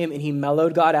Jesus came and he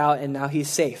mellowed God out and now he's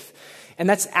safe. And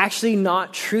that's actually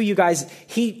not true, you guys.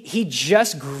 He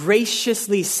just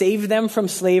graciously saved them from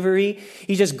slavery.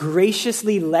 He just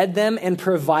graciously led them and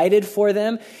provided for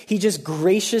them. He just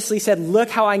graciously said, look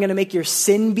how I'm going to make your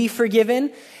sin be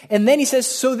forgiven. And then he says,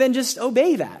 so then just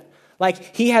obey that.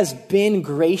 Like, he has been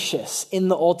gracious in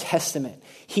the Old Testament.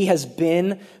 He has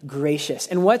been gracious.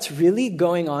 And what's really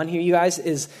going on here, you guys,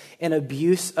 is an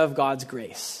abuse of God's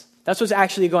grace. That's what's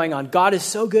actually going on. God is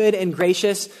so good and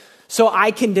gracious, so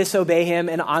I can disobey him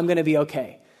and I'm going to be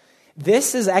okay.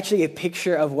 This is actually a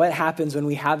picture of what happens when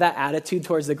we have that attitude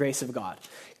towards the grace of God.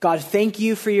 God, thank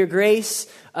you for your grace.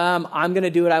 I'm going to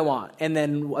do what I want. And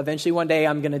then eventually one day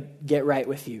I'm going to get right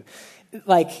with you.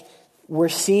 We're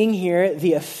seeing here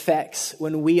the effects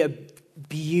when we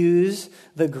abuse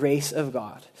the grace of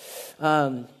God.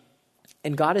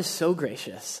 And God is so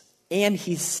gracious, and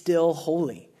he's still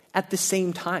holy at the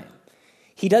same time.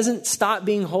 He doesn't stop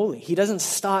being holy. He doesn't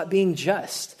stop being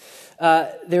just.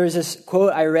 There was this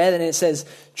quote I read, and it says,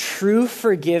 true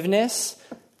forgiveness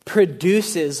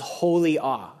produces holy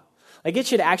awe. Like, it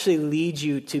should actually lead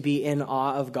you to be in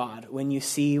awe of God when you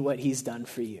see what he's done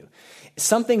for you.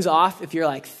 Something's off if you're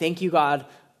like, thank you, God,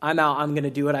 I'm out, I'm going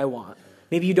to do what I want.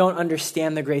 Maybe you don't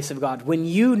understand the grace of God. When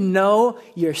you know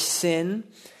your sin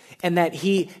and that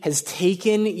he has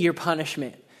taken your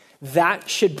punishment, that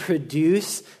should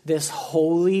produce this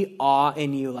holy awe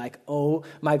in you. Like, oh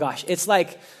my gosh. It's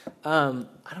like, I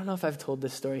don't know if I've told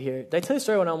this story here. Did I tell you the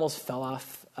story when I almost fell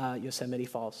off Yosemite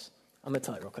Falls? I'm going to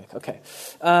tell it real quick. Okay.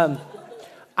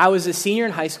 I was a senior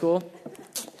in high school.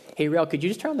 Hey, Riel, could you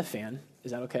just turn on the fan?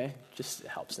 Is that okay? Just, it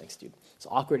helps. Thanks, dude. It's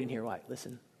awkward in here. Why?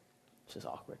 Listen. It's just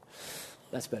awkward.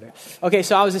 That's better. Okay,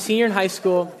 so I was a senior in high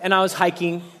school, and I was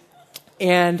hiking,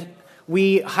 and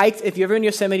we hiked. If you're ever in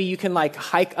Yosemite, you can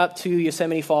hike up to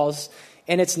Yosemite Falls,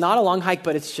 and it's not a long hike,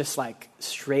 but it's just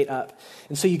straight up.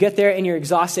 And so you get there, and you're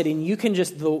exhausted, and you can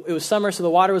just, it was summer, so the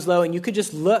water was low, and you could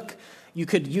just look. You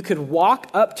could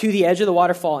walk up to the edge of the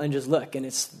waterfall and just look, and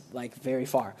it's very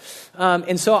far.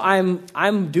 And so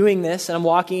I'm doing this, and I'm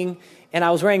walking, And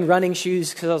I was wearing running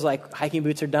shoes because I was like, hiking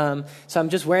boots are dumb. So I'm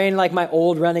just wearing like my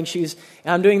old running shoes.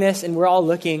 And I'm doing this, and we're all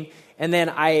looking. And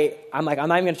then I'm like, I'm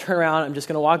not even going to turn around. I'm just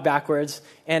going to walk backwards.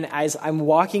 And as I'm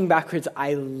walking backwards,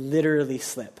 I literally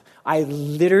slip.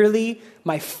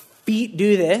 My feet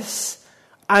do this.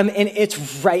 And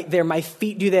it's right there. My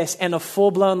feet do this. And a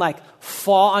full-blown like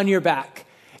fall on your back.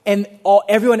 And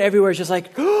everyone everywhere is just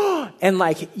like, and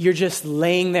like you're just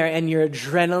laying there and your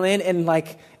adrenaline and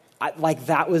like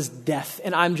that was death.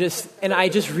 And I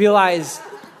just realized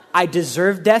I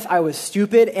deserved death. I was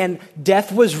stupid, and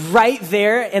death was right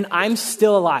there, and I'm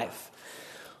still alive.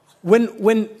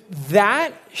 When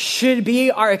that should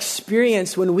be our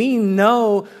experience, when we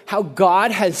know how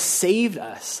God has saved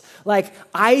us. Like,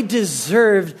 I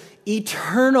deserved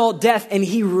eternal death, and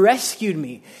he rescued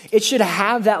me. It should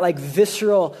have that like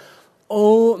visceral,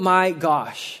 oh my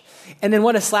gosh. And then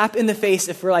what a slap in the face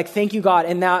if we're like, thank you, God.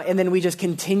 And then we just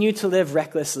continue to live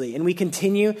recklessly and we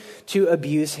continue to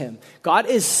abuse him. God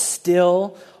is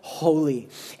still holy.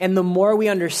 And the more we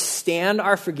understand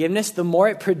our forgiveness, the more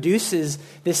it produces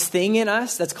this thing in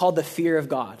us that's called the fear of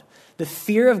God. The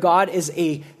fear of God is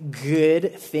a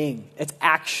good thing. It's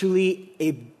actually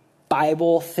a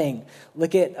Bible thing.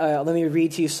 Let me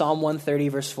read to you Psalm 130,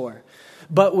 verse 4.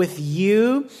 But with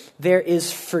you there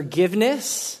is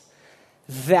forgiveness,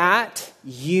 that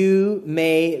you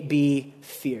may be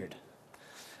feared.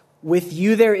 With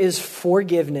you there is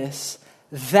forgiveness,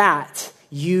 that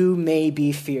you may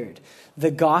be feared.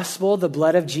 The gospel, the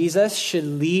blood of Jesus, should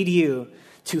lead you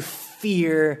to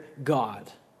fear God.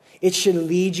 It should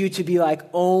lead you to be like,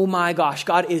 oh my gosh,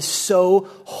 God is so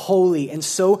holy and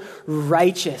so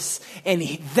righteous, and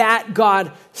that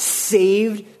God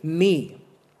saved me.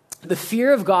 The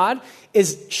fear of God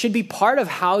should be part of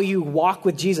how you walk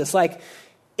with Jesus. Like,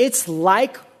 it's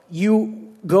like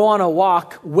you go on a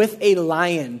walk with a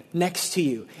lion next to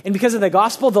you. And because of the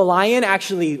gospel, the lion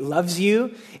actually loves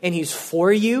you and he's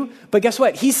for you. But guess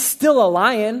what? He's still a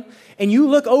lion. And you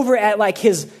look over at like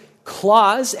his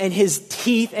claws and his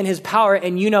teeth and his power,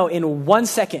 and you know in 1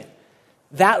 second,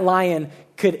 that lion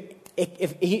could,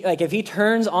 if he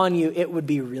turns on you, it would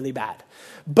be really bad.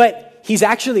 But he's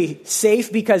actually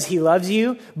safe because he loves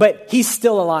you, but he's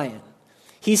still a lion.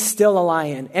 He's still a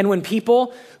lion. And when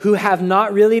people who have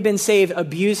not really been saved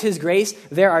abuse his grace,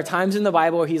 there are times in the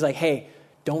Bible where he's like, hey,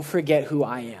 don't forget who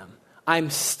I am. I'm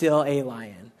still a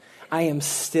lion. I am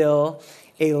still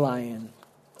a lion.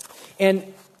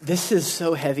 And this is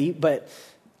so heavy, but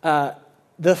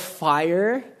the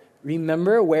fire,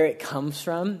 remember where it comes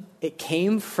from? It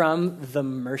came from the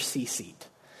mercy seat.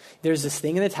 There's this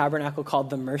thing in the tabernacle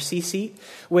called the mercy seat,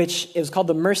 which is called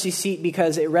the mercy seat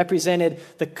because it represented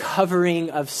the covering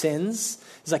of sins.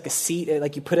 It's like a seat,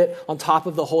 like you put it on top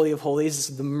of the Holy of Holies. This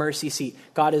is the mercy seat.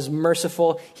 God is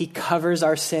merciful. He covers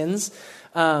our sins.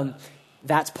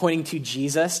 That's pointing to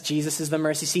Jesus. Jesus is the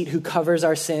mercy seat who covers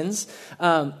our sins.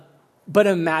 But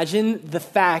imagine the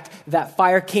fact that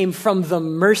fire came from the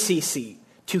mercy seat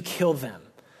to kill them.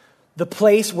 The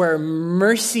place where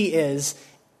mercy is,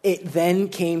 it then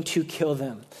came to kill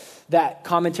them. That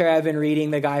commentary I've been reading,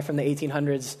 the guy from the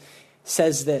 1800s,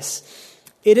 says this.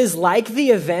 It is like the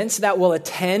events that will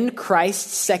attend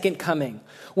Christ's second coming,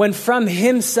 when from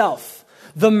himself,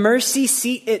 the mercy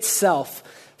seat itself,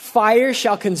 fire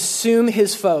shall consume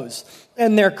his foes,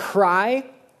 and their cry,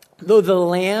 though the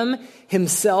Lamb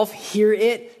himself hear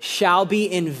it, shall be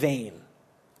in vain.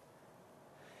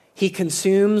 He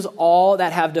consumes all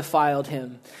that have defiled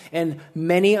him, and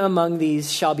many among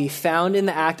these shall be found in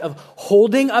the act of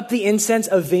holding up the incense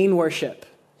of vain worship,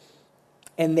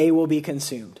 and they will be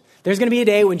consumed. There's going to be a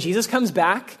day when Jesus comes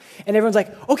back, and everyone's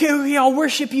like, okay, I'll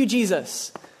worship you,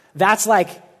 Jesus. That's like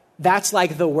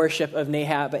the worship of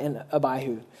Nahab and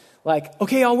Abihu. Like,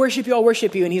 okay, I'll worship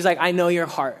you. And he's like, I know your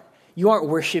heart. You aren't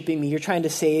worshiping me. You're trying to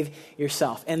save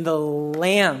yourself. And the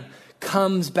Lamb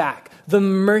comes back. The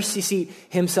mercy seat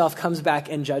himself comes back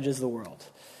and judges the world.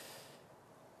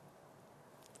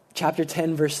 Chapter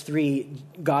 10, verse 3,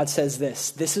 God says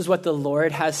this. This is what the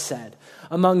Lord has said.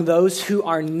 Among those who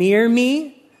are near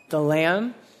me, the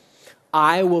Lamb,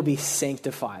 I will be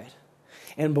sanctified.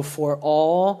 And before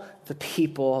all the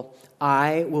people,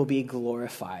 I will be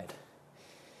glorified.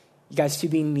 You guys, to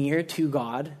be near to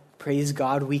God, praise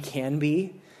God, we can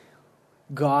be.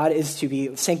 God is to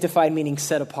be sanctified, meaning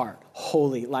set apart,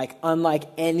 holy, like unlike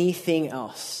anything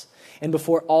else. And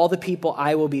before all the people,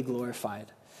 I will be glorified.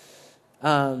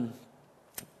 The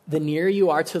nearer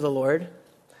you are to the Lord,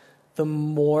 the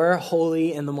more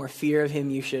holy and the more fear of him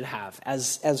you should have,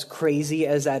 as crazy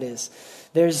as that is.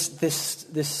 There's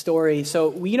this story. So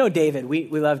we know David. We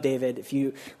love David. If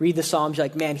you read the Psalms, you're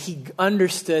like, man, he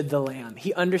understood the Lamb.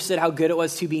 He understood how good it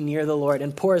was to be near the Lord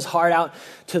and pour his heart out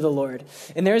to the Lord.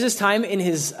 And there was this time in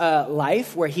his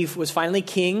life where he was finally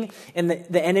king and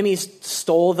the enemies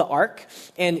stole the ark.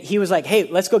 And he was like, hey,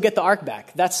 let's go get the ark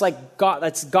back. That's like God.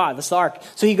 That's God. That's the ark.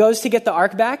 So he goes to get the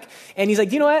ark back. And he's like,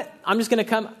 do you know what? I'm just going to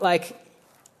come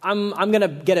I'm going to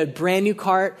get a brand new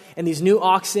cart and these new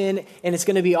oxen, and it's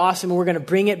going to be awesome, and we're going to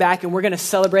bring it back, and we're going to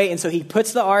celebrate. And so he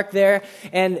puts the ark there,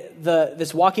 and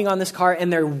this walking on this cart,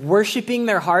 and they're worshiping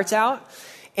their hearts out,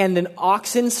 and an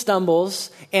oxen stumbles,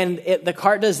 and the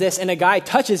cart does this, and a guy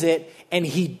touches it, and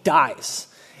he dies.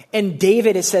 And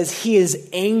David, it says, he is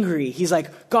angry. He's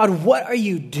like, God, what are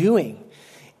you doing?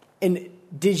 And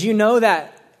did you know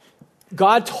that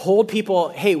God told people,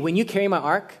 hey, when you carry my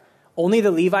ark, only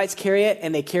the Levites carry it,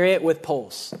 and they carry it with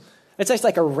poles. It's just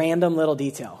like a random little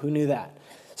detail. Who knew that?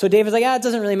 So David's like, it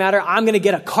doesn't really matter. I'm going to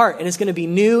get a cart, and it's going to be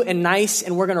new and nice,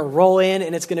 and we're going to roll in,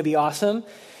 and it's going to be awesome.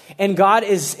 And God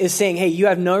is saying, hey, you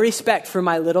have no respect for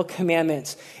my little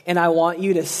commandments, and I want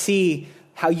you to see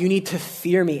how you need to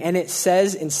fear me. And it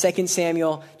says in 2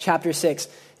 Samuel chapter 6,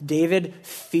 David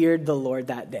feared the Lord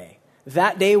that day.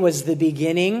 That day was the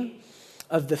beginning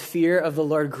of the fear of the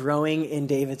Lord growing in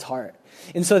David's heart.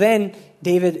 And so then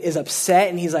David is upset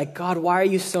and he's like, God, why are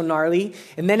you so gnarly?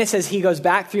 And then it says he goes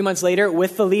back 3 months later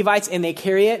with the Levites and they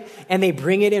carry it and they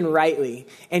bring it in rightly.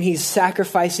 And he's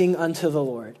sacrificing unto the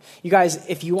Lord. You guys,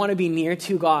 if you want to be near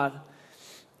to God,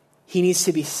 he needs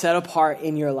to be set apart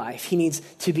in your life. He needs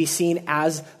to be seen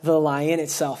as the lion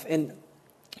itself. And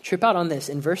trip out on this.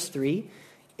 In verse 3,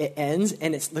 it ends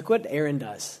and look what Aaron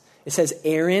does. It says,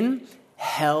 Aaron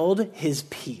held his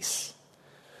peace.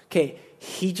 Okay,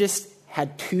 he just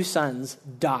had 2 sons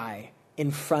die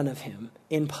in front of him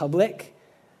in public.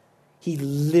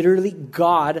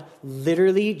 God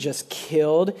literally just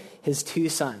killed his 2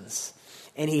 sons,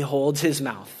 and he holds his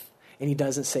mouth and he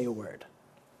doesn't say a word.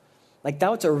 Like,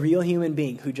 that's a real human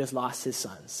being who just lost his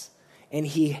sons, and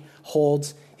he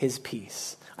holds his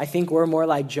peace. I think we're more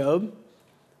like Job.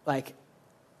 Like,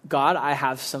 God, I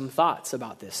have some thoughts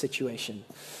about this situation.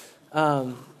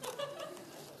 I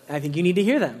think you need to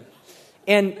hear them.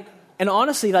 And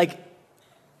honestly, like,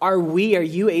 are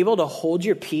you able to hold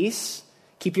your peace,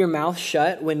 keep your mouth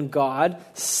shut when God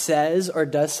says or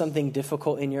does something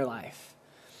difficult in your life?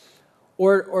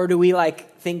 Or do we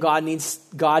think God needs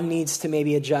to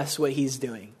maybe adjust what he's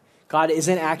doing? God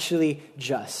isn't actually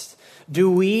just.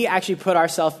 Do we actually put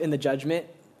ourselves in the judgment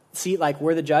seat, like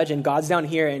we're the judge and God's down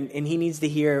here and he needs to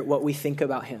hear what we think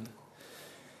about him?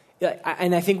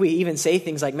 And I think we even say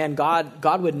things like, man,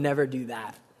 God would never do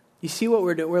that. You see what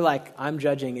we're doing? We're like, I'm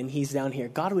judging and he's down here.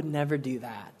 God would never do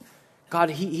that. God,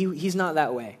 he's not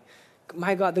that way.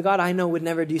 My God, the God I know would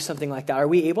never do something like that. Are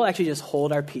we able to actually just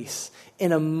hold our peace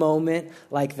in a moment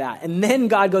like that? And then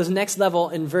God goes next level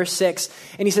in verse 6,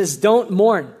 and he says, don't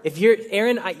mourn. If you're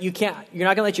Aaron, you're not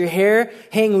going to let your hair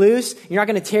hang loose. You're not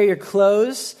going to tear your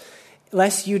clothes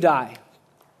lest you die.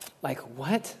 Like,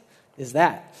 what is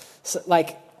that? So,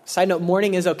 side note,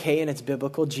 mourning is okay and it's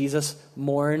biblical. Jesus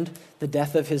mourned the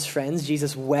death of his friends.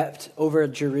 Jesus wept over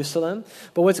Jerusalem.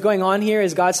 But what's going on here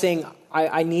is God saying,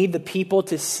 I need the people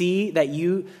to see that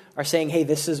you are saying, hey,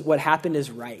 this is what happened is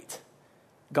right.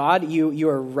 God, you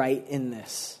are right in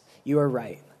this. You are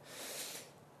right.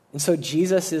 And so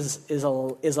Jesus is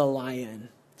a lion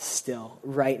still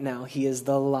right now. He is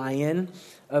the Lion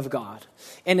of God.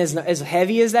 And as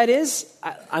heavy as that is,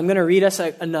 I'm going to read us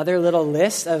another little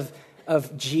list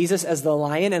of Jesus as the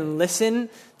lion, and listen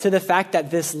to the fact that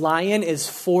this lion is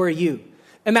for you.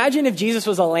 Imagine if Jesus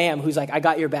was a lamb who's like, I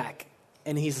got your back.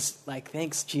 And he's like,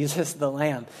 thanks, Jesus, the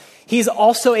lamb. He's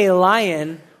also a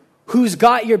lion who's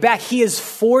got your back. He is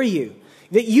for you.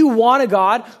 That you want a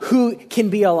God who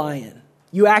can be a lion.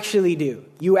 You actually do.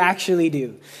 You actually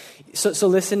do. So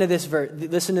listen to this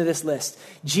listen to this list.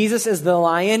 Jesus as the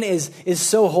lion is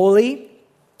so holy.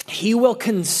 He will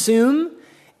consume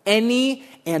any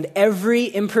and every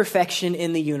imperfection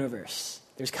in the universe.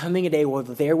 There's coming a day where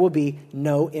there will be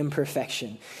no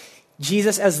imperfection.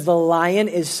 Jesus as the lion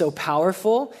is so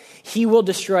powerful, he will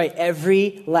destroy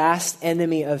every last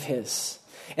enemy of his.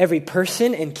 Every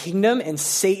person and kingdom and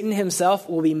Satan himself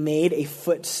will be made a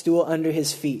footstool under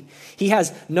his feet. He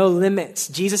has no limits.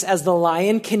 Jesus as the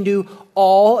lion can do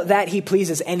all that he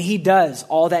pleases, and he does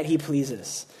all that he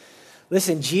pleases.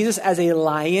 Listen, Jesus as a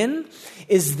lion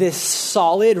is this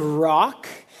solid rock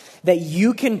that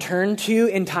you can turn to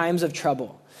in times of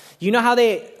trouble. You know how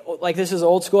this is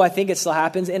old school, I think it still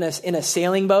happens, in a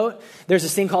sailing boat, there's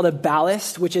this thing called a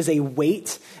ballast, which is a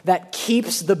weight that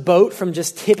keeps the boat from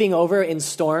just tipping over in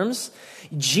storms.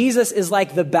 Jesus is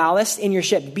like the ballast in your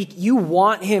ship. You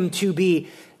want him to be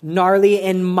gnarly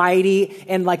and mighty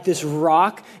and like this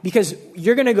rock, because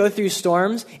you're going to go through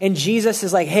storms, and Jesus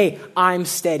is like, hey, I'm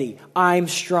steady, I'm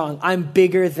strong, I'm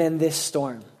bigger than this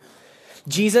storm.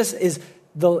 Jesus as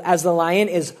the lion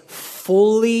is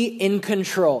fully in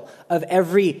control of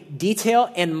every detail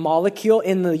and molecule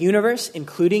in the universe,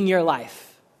 including your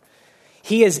life.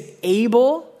 He is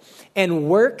able and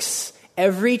works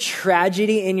every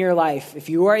tragedy in your life, if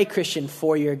you are a Christian,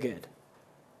 for your good.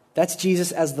 That's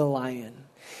Jesus as the lion.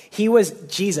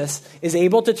 Jesus is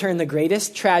able to turn the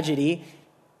greatest tragedy,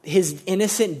 his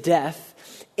innocent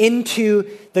death, into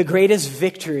the greatest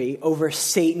victory over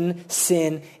Satan,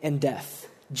 sin, and death.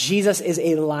 Jesus is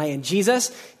a lion.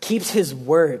 Jesus keeps his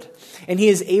word. And he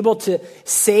is able to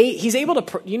say,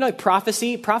 like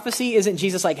prophecy. Prophecy isn't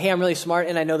Jesus like, hey, I'm really smart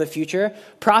and I know the future.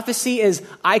 Prophecy is,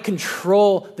 I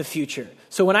control the future.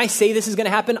 So when I say this is going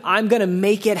to happen, I'm going to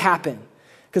make it happen,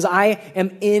 because I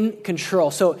am in control.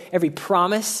 So every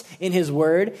promise in his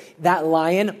word, that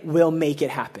lion will make it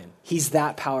happen. He's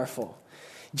that powerful.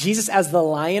 Jesus as the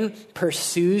lion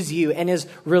pursues you and is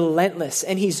relentless,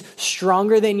 and he's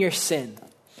stronger than your sin.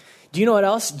 Do you know what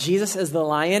else? Jesus as the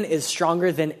lion is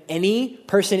stronger than any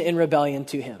person in rebellion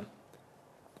to him.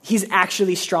 He's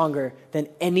actually stronger than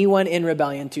anyone in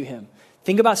rebellion to him.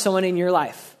 Think about someone in your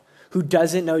life who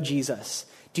doesn't know Jesus.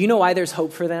 Do you know why there's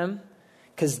hope for them?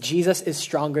 Because Jesus is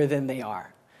stronger than they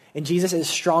are. And Jesus is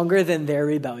stronger than their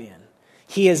rebellion.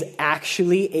 He is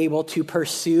actually able to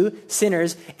pursue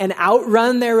sinners and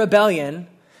outrun their rebellion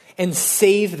and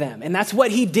save them. And that's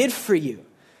what he did for you.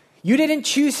 You didn't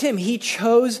choose him. He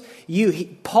chose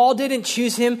you. Paul didn't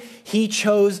choose him. He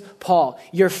chose Paul.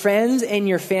 Your friends and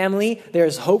your family,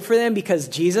 there's hope for them because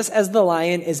Jesus as the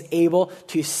lion is able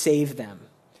to save them.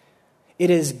 It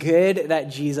is good that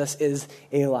Jesus is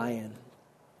a lion.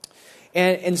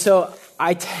 And so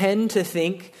I tend to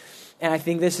think, and I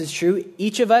think this is true,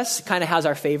 each of us kind of has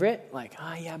our favorite, like,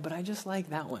 yeah, but I just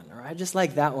like that one, or I just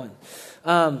like that one.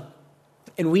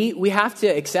 And we have to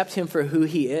accept him for who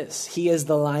he is. He is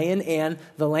the lion and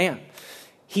the lamb.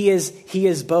 He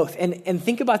is both. And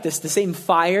think about this, the same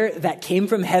fire that came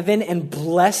from heaven and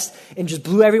blessed and just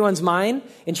blew everyone's mind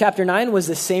in chapter 9 was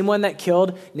the same one that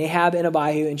killed Nahab and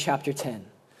Abihu in chapter 10.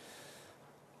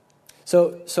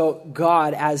 So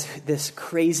God, as this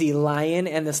crazy lion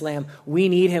and this lamb, we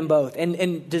need him both.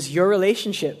 And does your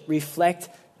relationship reflect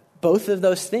both of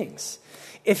those things?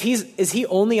 Is he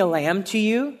only a lamb to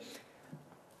you?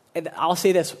 And I'll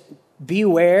say this,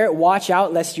 beware, watch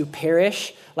out lest you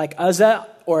perish like Uzzah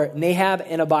or Nahab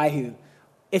and Abihu.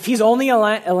 If he's only a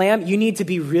lamb, you need to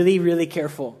be really, really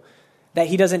careful that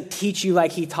he doesn't teach you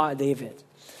like he taught David.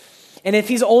 And if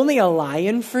he's only a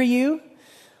lion for you,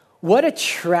 what a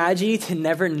tragedy to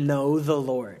never know the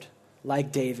Lord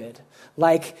like David,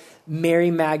 like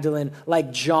Mary Magdalene,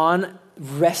 like John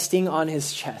resting on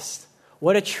his chest.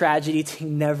 What a tragedy to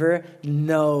never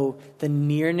know the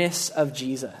nearness of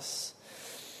Jesus.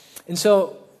 And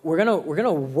so we're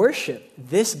gonna worship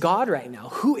this God right now,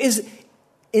 who is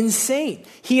insane.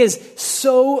 He is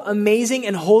so amazing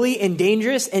and holy and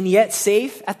dangerous and yet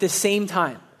safe at the same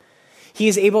time. He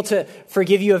is able to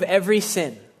forgive you of every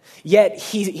sin. Yet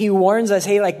he warns us,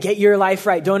 hey, like, get your life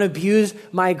right. Don't abuse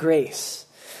my grace.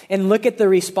 And look at the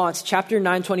response. Chapter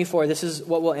 9:24. This is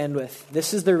what we'll end with.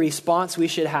 This is the response we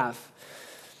should have.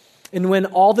 And when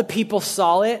all the people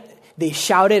saw it, they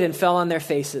shouted and fell on their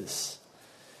faces.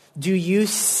 Do you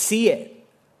see it?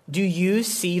 Do you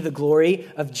see the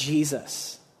glory of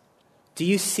Jesus? Do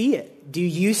you see it? Do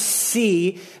you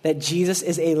see that Jesus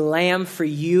is a lamb for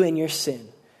you and your sin?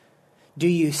 Do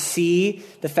you see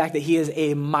the fact that he is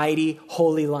a mighty,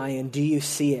 holy lion? Do you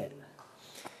see it?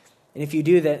 And if you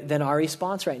do that, then our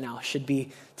response right now should be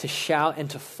to shout and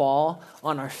to fall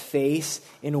on our face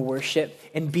in worship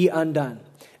and be undone.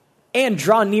 And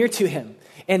draw near to him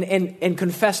and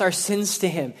confess our sins to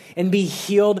him and be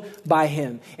healed by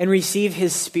him and receive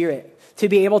his spirit. To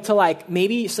be able to, like,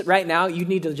 maybe right now you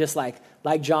need to just like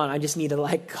John, I just need to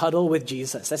like cuddle with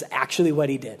Jesus. That's actually what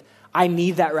he did. I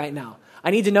need that right now. I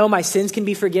need to know my sins can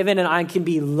be forgiven and I can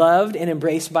be loved and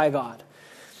embraced by God.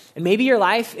 And maybe your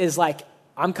life is like,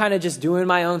 I'm kind of just doing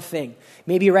my own thing.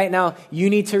 Maybe right now you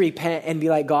need to repent and be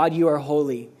like, God, you are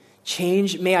holy.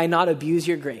 Change, may I not abuse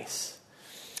your grace.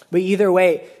 But either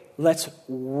way, let's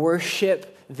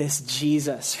worship this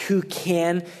Jesus who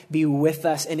can be with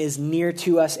us and is near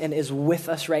to us and is with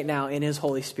us right now in his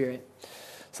Holy Spirit.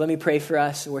 So let me pray for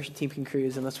us. The worship team can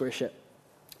cruise and let's worship.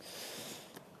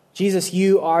 Jesus,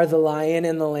 you are the lion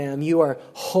and the lamb. You are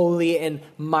holy and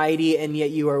mighty, and yet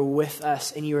you are with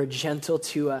us and you are gentle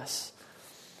to us.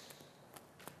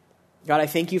 God, I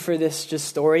thank you for this just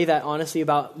story that honestly,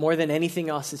 about more than anything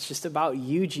else, it's just about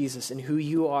you, Jesus, and who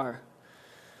you are.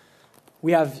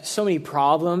 We have so many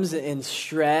problems and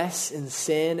stress and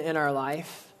sin in our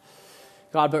life,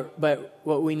 God, but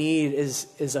what we need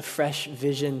is a fresh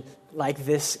vision like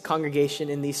this congregation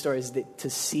in these stories, to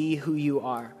see who you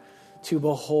are, to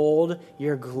behold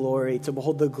your glory, to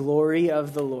behold the glory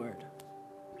of the Lord.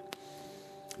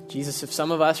 Jesus, if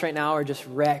some of us right now are just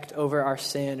wrecked over our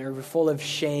sin, or we're full of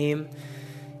shame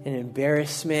and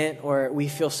embarrassment, or we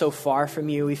feel so far from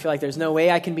you, we feel like there's no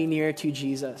way I can be nearer to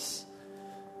Jesus,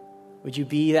 would you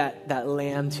be that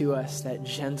lamb to us, that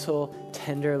gentle,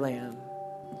 tender lamb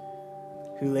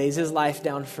who lays his life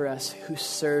down for us, who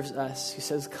serves us, who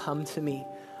says, come to me.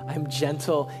 I'm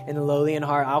gentle and lowly in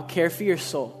heart. I'll care for your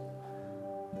soul.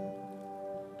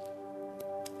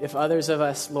 If others of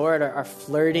us, Lord, are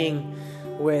flirting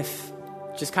with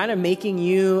just kind of making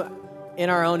you in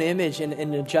our own image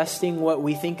and adjusting what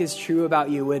we think is true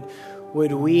about you,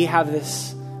 would we have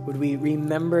this, would we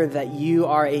remember that you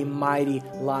are a mighty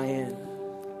lion?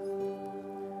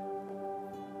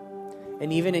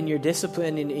 And even in your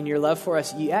discipline, in your love for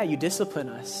us, you discipline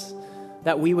us,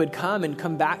 that we would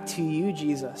come back to you,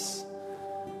 Jesus.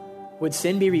 Would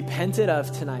sin be repented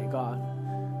of tonight, God?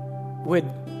 Would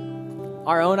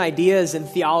our own ideas and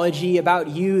theology about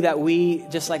you that we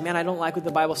just like, man, I don't like what the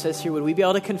Bible says here, would we be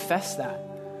able to confess that?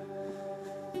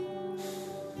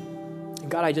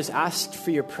 And God, I just ask for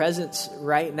your presence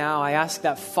right now. I ask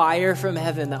that fire from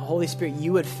heaven, that Holy Spirit,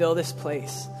 you would fill this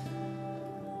place.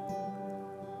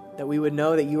 That we would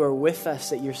know that you are with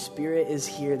us, that your Spirit is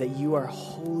here, that you are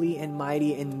holy and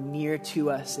mighty and near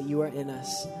to us, that you are in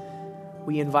us.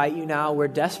 We invite you now. We're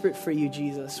desperate for you,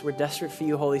 Jesus. We're desperate for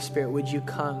you, Holy Spirit. Would you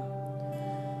come?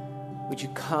 Would you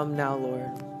come now, Lord?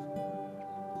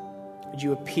 Would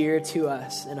you appear to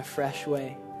us in a fresh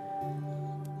way?